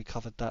don't know if we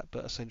covered that,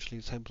 but essentially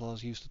the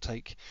Templars used to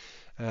take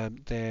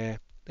their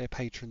their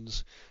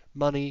patrons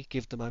money,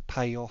 give them a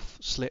payoff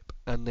slip,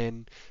 and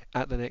then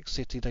at the next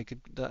city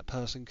that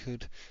person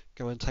could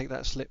go and take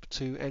that slip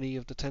to any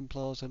of the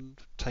Templars and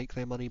take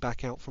their money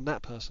back out from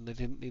that person. They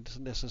didn't need to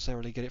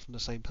necessarily get it from the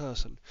same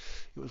person.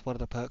 It was one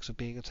of the perks of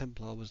being a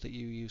Templar, was that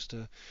you used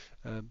to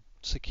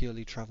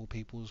securely travel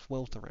people's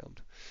wealth around.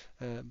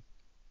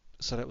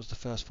 So that was the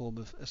first form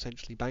of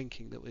essentially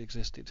banking that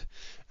existed.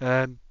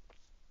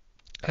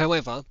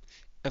 However,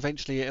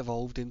 eventually it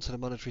evolved into the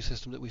monetary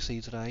system that we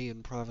see today,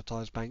 and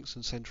privatised banks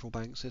and central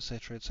banks,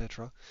 etc.,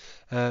 etc.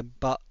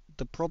 But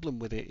the problem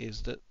with it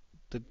is that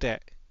the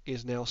debt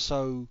is now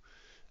so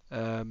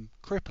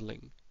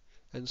crippling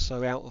and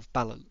so out of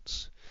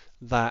balance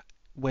that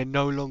we're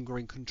no longer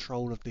in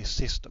control of this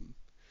system,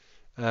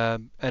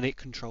 and it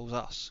controls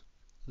us.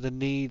 The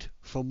need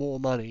for more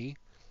money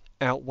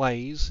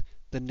outweighs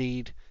the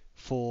need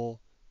for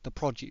the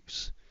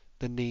produce,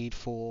 the need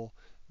for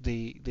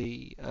the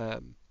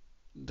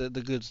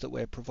goods that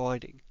we're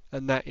providing,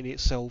 and that in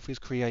itself is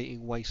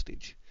creating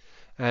wastage.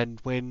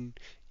 And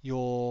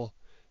you're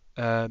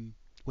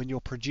when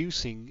you're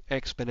producing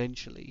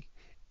exponentially,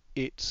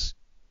 it's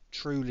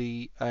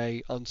truly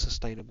a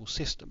unsustainable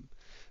system.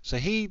 So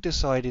he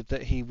decided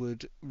that he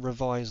would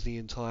revise the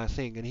entire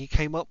thing, and he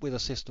came up with a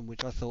system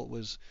which I thought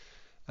was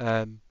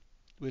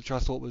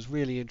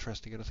really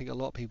interesting, and I think a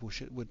lot of people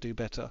would do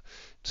better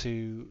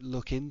to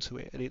look into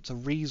it. And it's a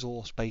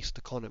resource-based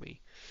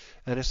economy,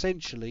 and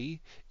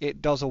essentially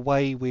it does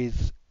away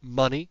with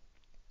money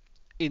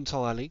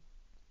entirely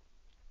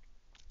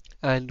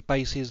and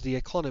bases the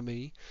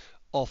economy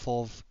off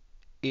of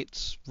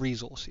its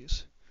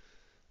resources.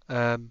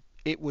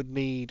 It would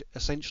need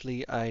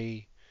essentially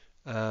a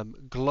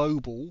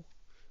global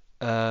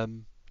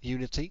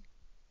unity.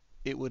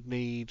 It would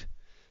need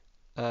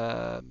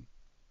an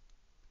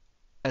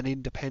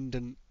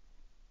independent,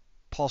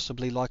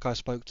 possibly, like I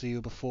spoke to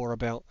you before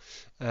about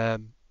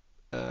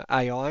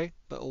AI,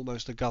 but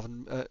almost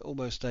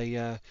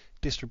a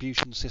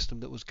distribution system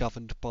that was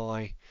governed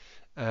by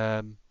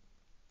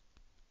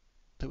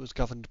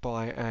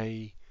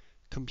a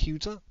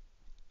computer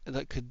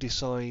that could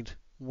decide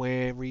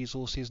where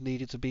resources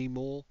needed to be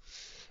more,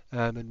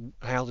 and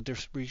how the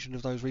distribution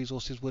of those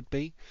resources would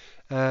be.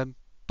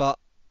 But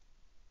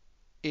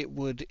it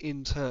would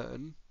in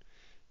turn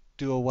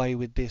do away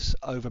with this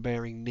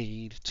overbearing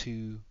need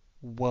to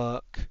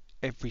work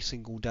every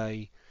single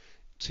day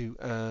to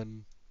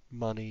earn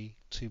money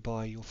to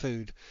buy your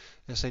food.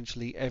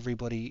 Essentially,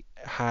 everybody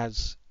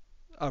has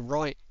a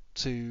right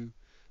to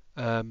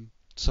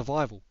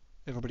survival.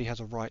 Everybody has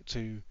a right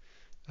to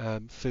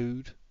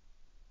food,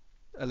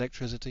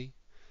 electricity,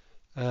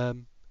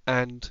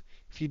 and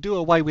if you do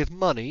away with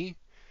money,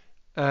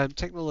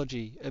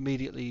 technology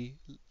immediately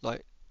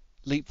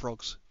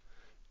leapfrogs.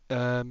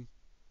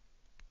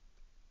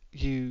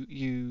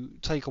 You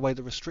take away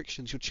the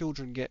restrictions. Your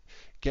children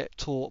get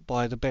taught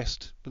by the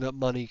best that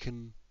money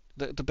can,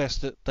 the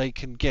best that they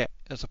can get,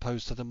 as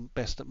opposed to the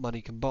best that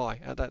money can buy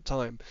at that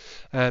time.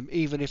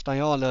 Even if they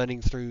are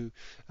learning through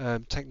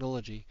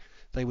technology,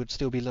 they would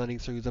still be learning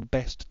through the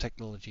best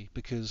technology,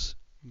 because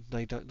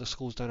the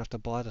schools don't have to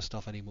buy the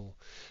stuff anymore.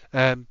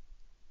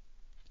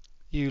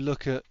 You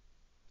look at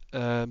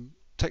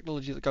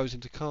technology that goes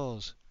into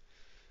cars.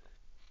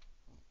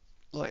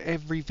 Like,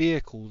 every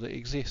vehicle that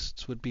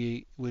exists would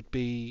be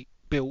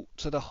built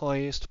to the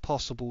highest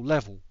possible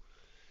level,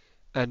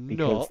 and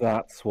Because not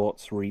that's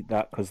what's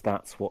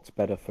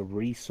better for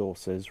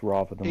resources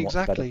rather than what's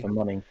better exactly for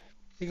money.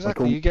 Like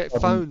exactly. all You get of a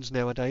sudden, phones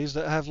nowadays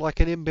that have like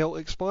an inbuilt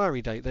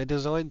expiry date. They're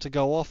designed to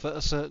go off at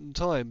a certain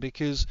time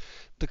because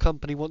the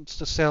company wants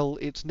to sell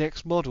its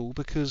next model,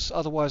 because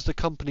otherwise the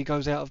company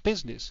goes out of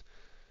business.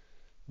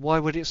 Why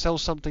would it sell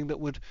something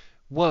that would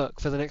work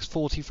for the next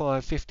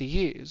 45, 50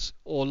 years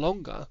or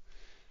longer?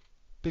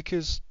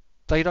 Because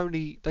they'd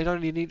only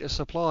need to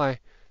supply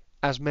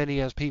as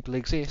many as people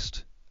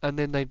exist, and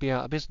then they'd be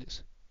out of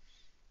business.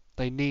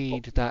 They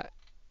need that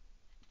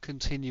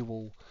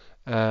continual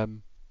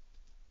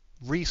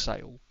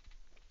resale.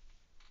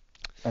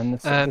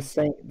 and Um,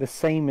 the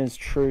same is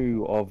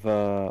true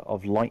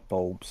of light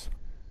bulbs.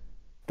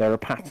 There are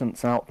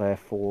patents out there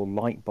for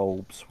light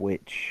bulbs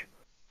which,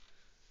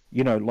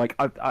 like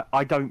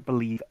I don't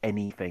believe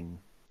anything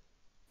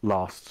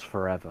lasts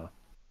forever.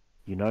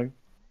 You know,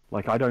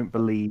 like I don't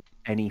believe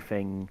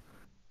anything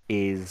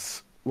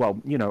is,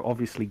 well,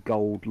 obviously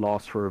gold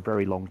lasts for a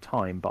very long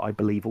time, but I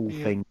believe all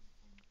yeah, things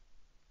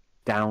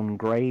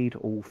downgrade,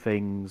 all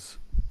things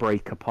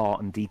break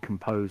apart and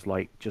decompose,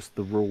 like just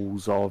the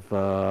rules of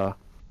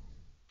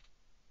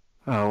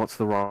what's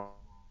the right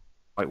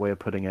way of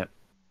putting it?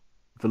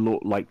 The law,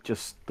 like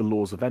just the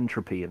laws of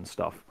entropy and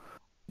stuff.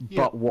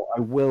 yeah, But what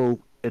I will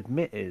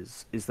admit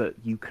is that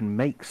you can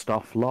make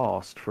stuff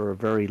last for a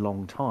very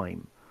long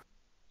time.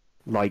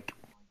 Like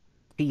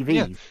yeah.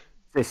 TVs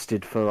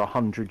existed for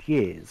 100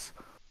 years.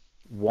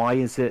 Why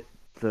is it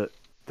that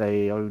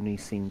they only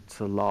seem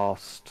to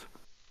last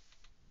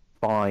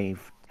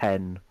 5,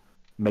 10,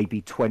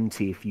 maybe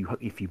 20 if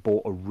you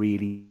bought a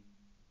really,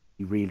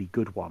 really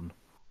good one?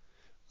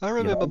 I You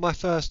remember know? my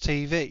first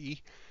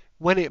TV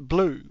when it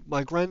blew,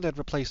 my granddad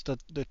replaced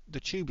the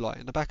tube light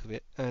in the back of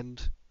it,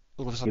 and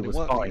all of a sudden It it was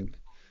worked fine. again.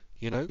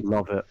 You know.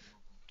 Love it.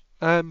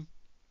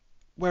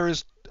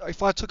 Whereas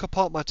if I took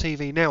apart my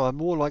TV now, I'm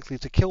more likely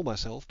to kill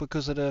myself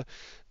because of the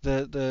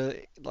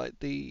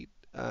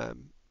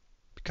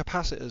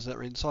capacitors that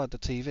are inside the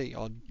TV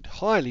are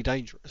highly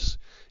dangerous.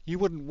 You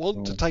wouldn't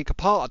want to take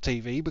apart a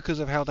TV because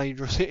of how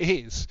dangerous it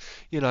is,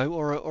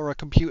 or a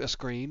computer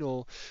screen,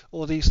 or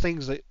these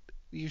things that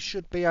you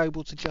should be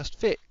able to just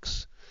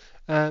fix,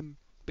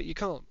 but you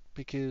can't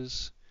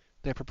because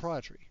they're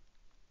proprietary.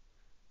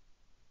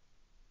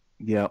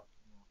 Yeah.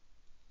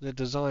 They're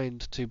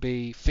designed to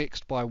be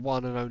fixed by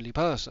one and only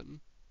person,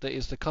 that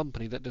is the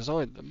company that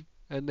designed them,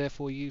 and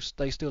therefore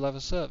they still have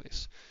a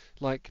service.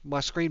 Like my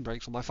screen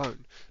breaks on my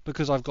phone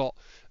because I've got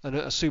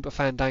a super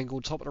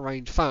fandangled top of the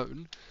range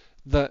phone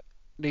that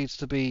needs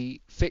to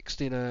be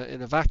fixed in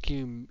a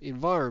vacuum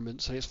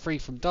environment so it's free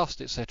from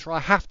dust, etc. I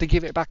have to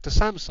give it back to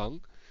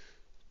Samsung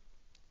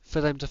for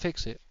them to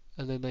fix it,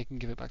 and then they can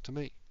give it back to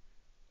me.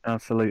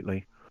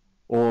 Absolutely.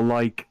 Or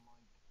like,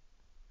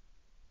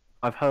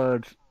 I've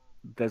heard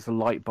there's a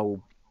light bulb.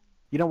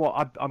 You know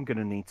what? I'm going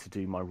to need to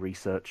do my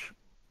research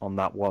on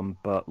that one,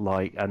 but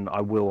like, and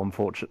I will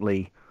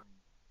unfortunately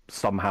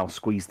somehow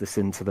squeeze this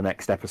into the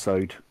next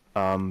episode.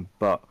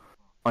 But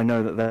I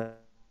know that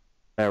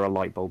there are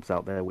light bulbs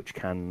out there which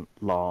can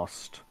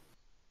last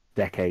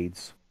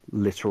decades,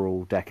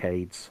 literal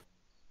decades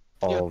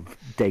of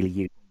daily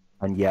use,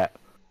 and yet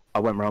I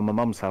went round my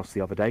mum's house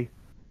the other day,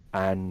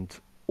 and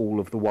all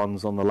of the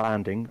ones on the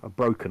landing are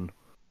broken.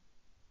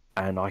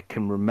 And I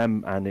can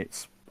remember, and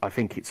I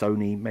think it's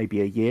only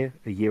maybe a year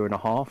and a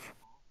half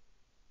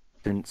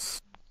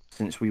since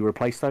we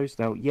replaced those.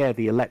 Now, yeah,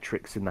 the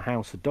electrics in the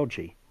house are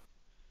dodgy.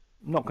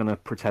 I'm not going to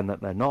pretend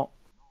that they're not,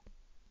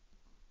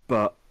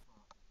 but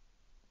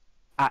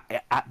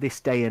at this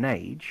day and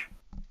age,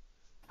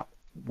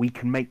 we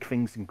can make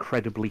things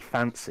incredibly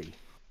fancy.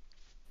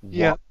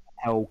 Yeah. What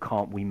the hell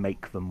can't we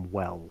make them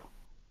well?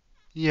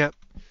 Yep.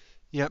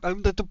 Yep.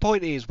 And the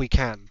point is we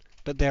can,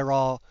 but there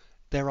are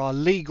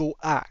legal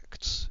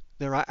acts.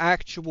 There are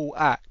actual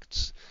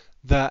acts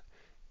that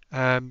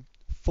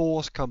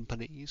force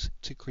companies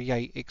to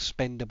create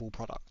expendable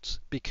products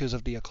because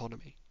of the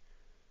economy.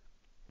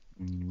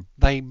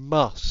 They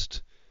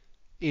must,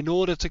 in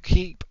order to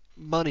keep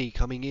money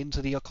coming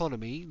into the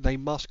economy, they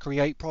must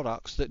create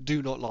products that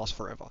do not last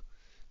forever.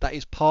 That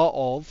is part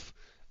of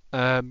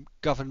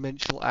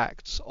governmental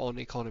acts on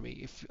economy.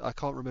 If I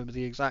can't remember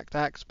the exact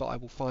acts, but I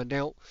will find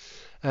out.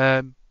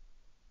 And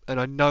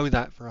I know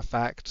that for a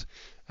fact,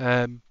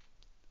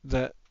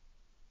 that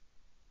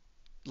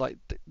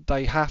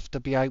they have to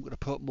be able to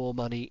put more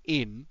money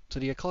in to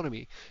the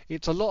economy.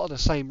 It's a lot of the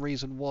same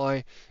reason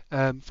why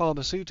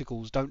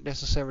pharmaceuticals don't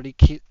necessarily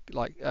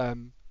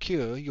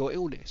cure your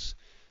illness.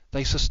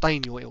 They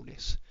sustain your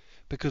illness,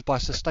 because by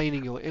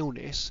sustaining your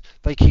illness,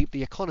 they keep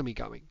the economy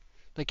going.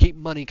 They keep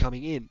money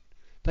coming in.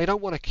 They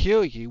don't want to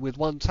cure you with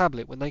one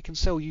tablet when they can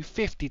sell you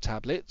 50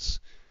 tablets,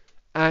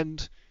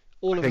 and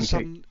all of a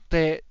sudden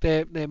their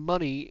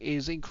money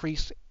is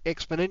increased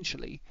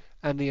exponentially,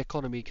 and the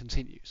economy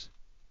continues.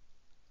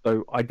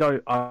 So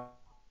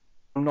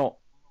I'm not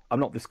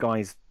this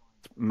guy's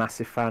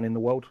massive fan in the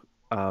world,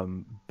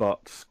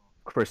 but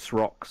Chris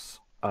Rock's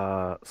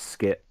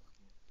skit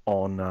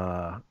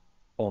on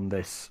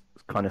this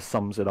kind of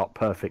sums it up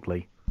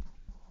perfectly.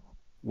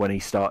 When he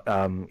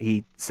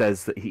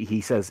says that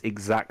he says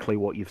exactly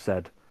what you've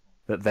said,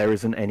 that there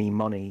isn't any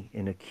money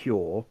in a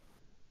cure,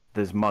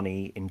 there's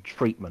money in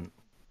treatment.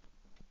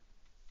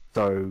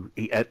 So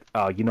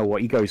you know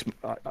what he goes.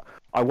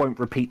 I won't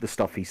repeat the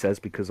stuff he says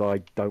because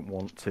I don't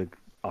want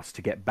us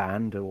to get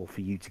banned or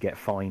for you to get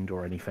fined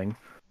or anything.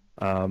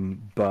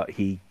 But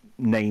he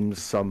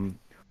names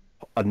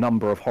a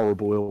number of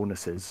horrible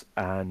illnesses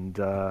and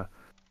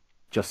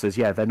just says,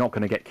 yeah, they're not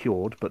going to get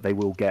cured, but they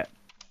will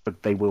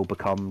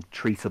become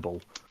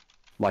treatable.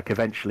 Like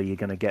eventually, you're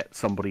going to get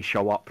somebody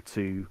show up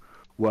to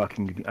work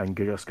and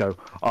just go,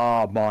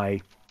 my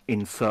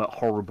insert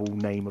horrible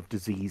name of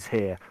disease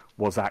here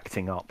was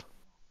acting up.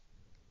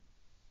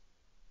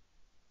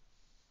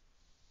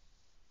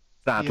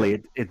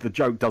 Sadly, the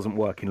joke doesn't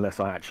work unless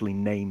I actually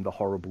name the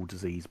horrible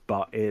disease,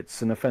 but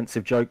it's an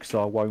offensive joke,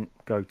 so I won't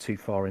go too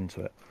far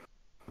into it.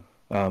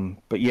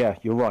 But yeah,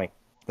 you're right.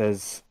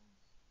 It's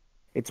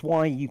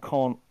why you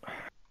can't...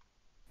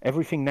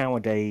 Everything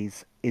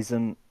nowadays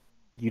isn't...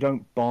 You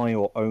don't buy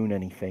or own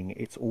anything.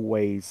 It's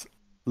always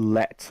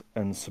let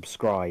and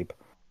subscribe.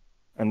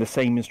 And the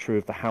same is true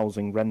of the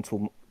housing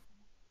rental...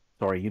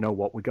 Sorry, you know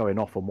what? We're going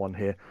off on one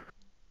here.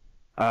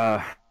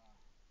 The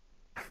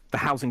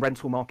housing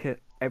rental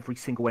market, every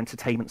single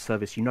entertainment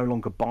service, you no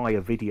longer buy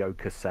a video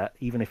cassette,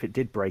 even if it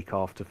did break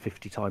after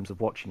 50 times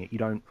of watching it. You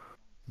don't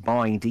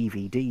buy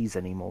DVDs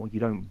anymore. You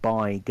don't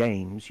buy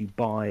games. You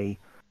buy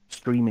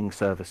streaming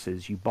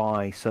services. You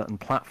buy certain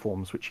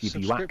platforms which give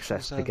you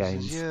access to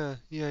games. Yeah.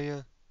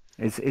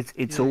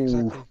 It's all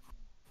exactly.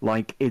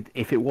 Like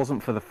if it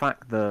wasn't for the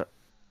fact that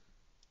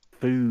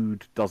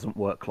food doesn't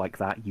work like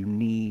that. You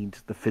need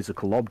the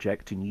physical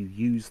object, and you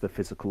use the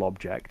physical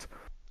object.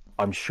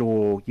 I'm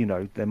sure, you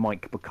know, there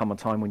might become a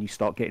time when you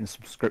start getting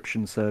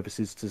subscription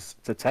services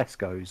to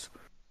Tesco's,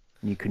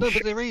 and you can. No,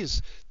 but there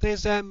is.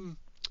 There's one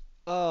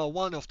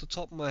off the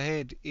top of my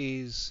head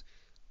is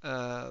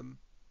um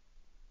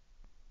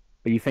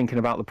Are you thinking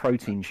about the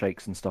protein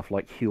shakes and stuff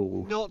like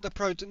Huel? not the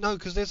pro. No,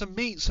 because there's a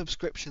meat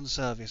subscription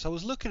service. I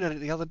was looking at it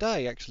the other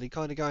day, actually,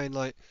 kind of going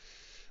like,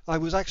 I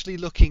was actually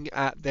looking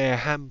at their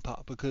hamper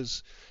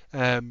because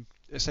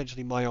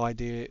essentially my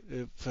idea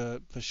for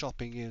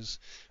shopping is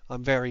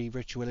I'm very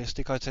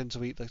ritualistic. I tend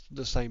to eat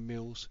the same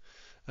meals,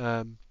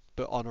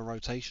 but on a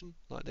rotation.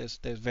 Like there's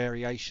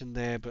variation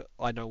there, but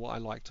I know what I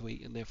like to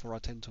eat, and therefore I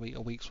tend to eat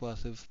a week's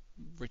worth of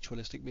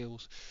ritualistic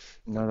meals.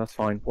 No, that's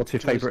fine. What's your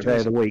Joyce- favourite day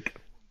of the week?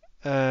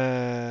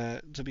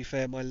 To be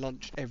fair, my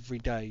lunch every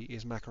day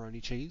is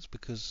macaroni cheese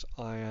because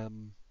I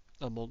am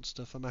a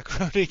monster for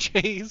macaroni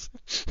cheese.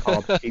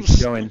 Keep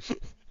going.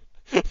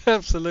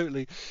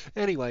 Absolutely.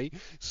 Anyway,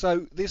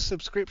 so this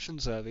subscription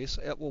service,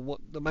 well, what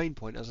the main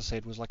point, as I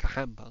said, was like a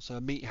hamper, so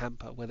a meat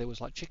hamper where there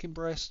was like chicken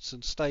breasts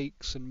and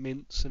steaks and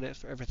mince and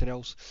everything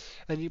else,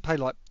 and you pay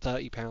like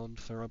 £30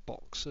 for a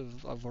box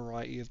of a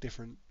variety of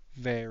different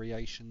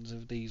variations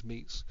of these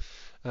meats,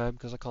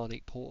 because I can't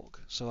eat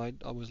pork, so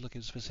I was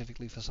looking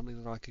specifically for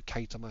something that I could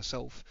cater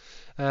myself.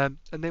 And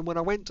then when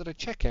I went to the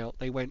checkout,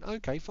 they went,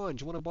 okay, fine,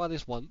 do you want to buy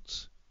this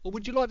once? Or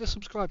would you like to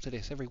subscribe to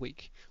this every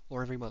week,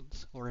 or every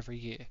month, or every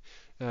year?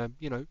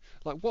 You know,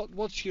 like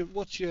what's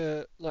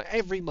your like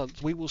every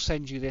month we will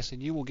send you this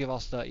and you will give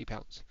us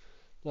 £30.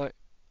 Like,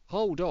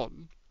 hold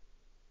on.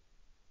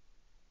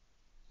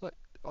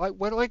 Like,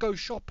 when I go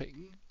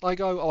shopping, I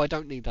go, oh, I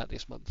don't need that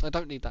this month. I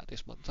don't need that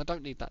this month. I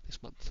don't need that this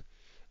month.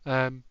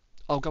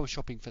 I'll go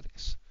shopping for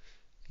this.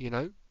 You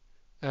know.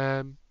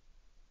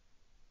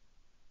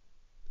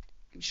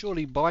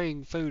 Surely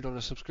buying food on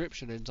a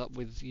subscription ends up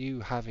with you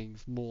having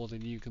more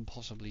than you can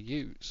possibly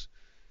use.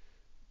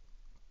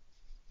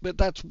 But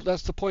that's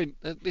the point.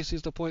 This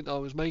is the point I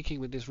was making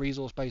with this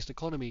resource-based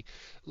economy.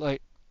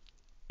 Like,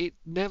 it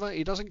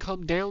doesn't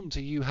come down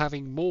to you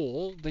having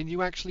more than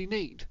you actually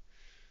need.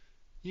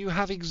 You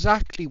have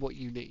exactly what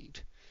you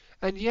need.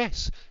 And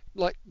yes,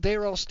 like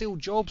there are still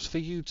jobs for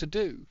you to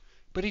do.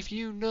 But if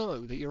you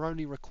know that you're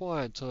only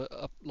required to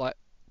like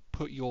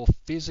put your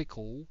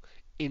physical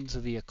into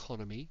the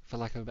economy, for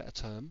lack of a better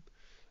term,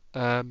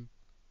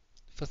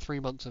 for 3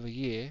 months of a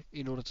year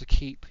in order to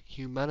keep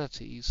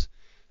humanity's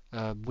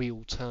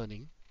wheel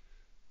turning,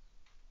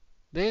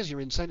 there's your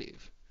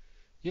incentive.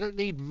 You don't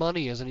need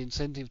money as an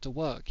incentive to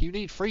work. You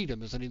need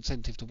freedom as an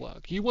incentive to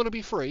work. You want to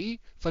be free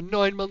for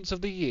 9 months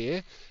of the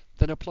year,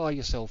 then apply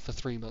yourself for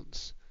 3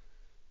 months.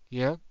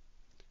 Yeah?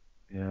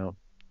 Yeah.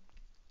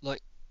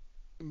 Like,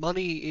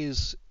 money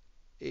is...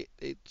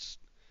 it's...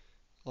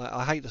 Like,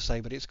 I hate to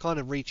say, but it's kind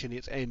of reaching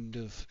its end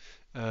of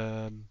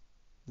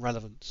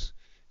relevance,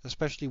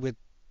 especially with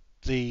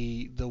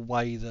the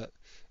way that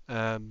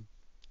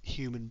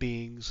human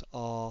beings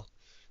are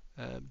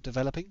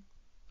developing.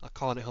 I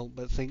can't help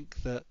but think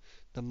that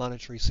the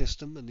monetary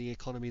system and the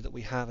economy that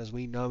we have as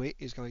we know it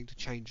is going to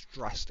change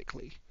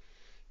drastically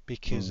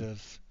because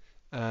of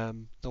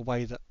the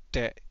way that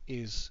debt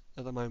is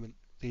at the moment,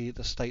 the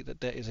state that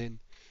debt is in.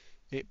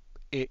 It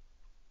it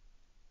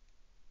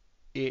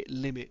it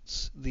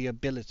limits the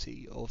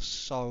ability of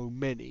so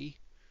many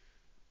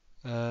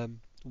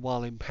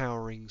while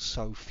empowering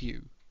so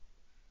few.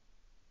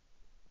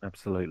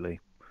 Absolutely.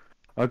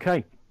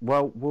 Okay.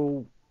 Well,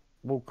 we'll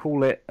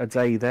call it a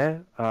day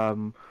there.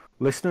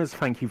 Listeners,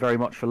 thank you very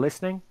much for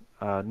listening.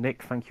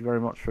 Nick, thank you very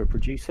much for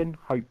producing.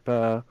 Hope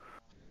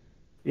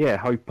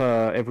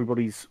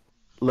everybody's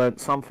learnt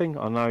something.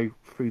 I know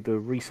through the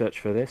research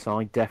for this,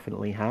 I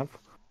definitely have.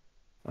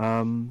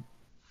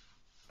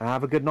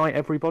 Have a good night,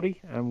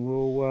 everybody, and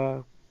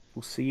we'll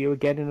see you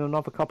again in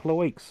another couple of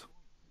weeks.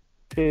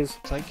 Cheers.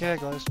 Take care,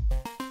 guys.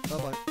 Bye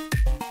bye.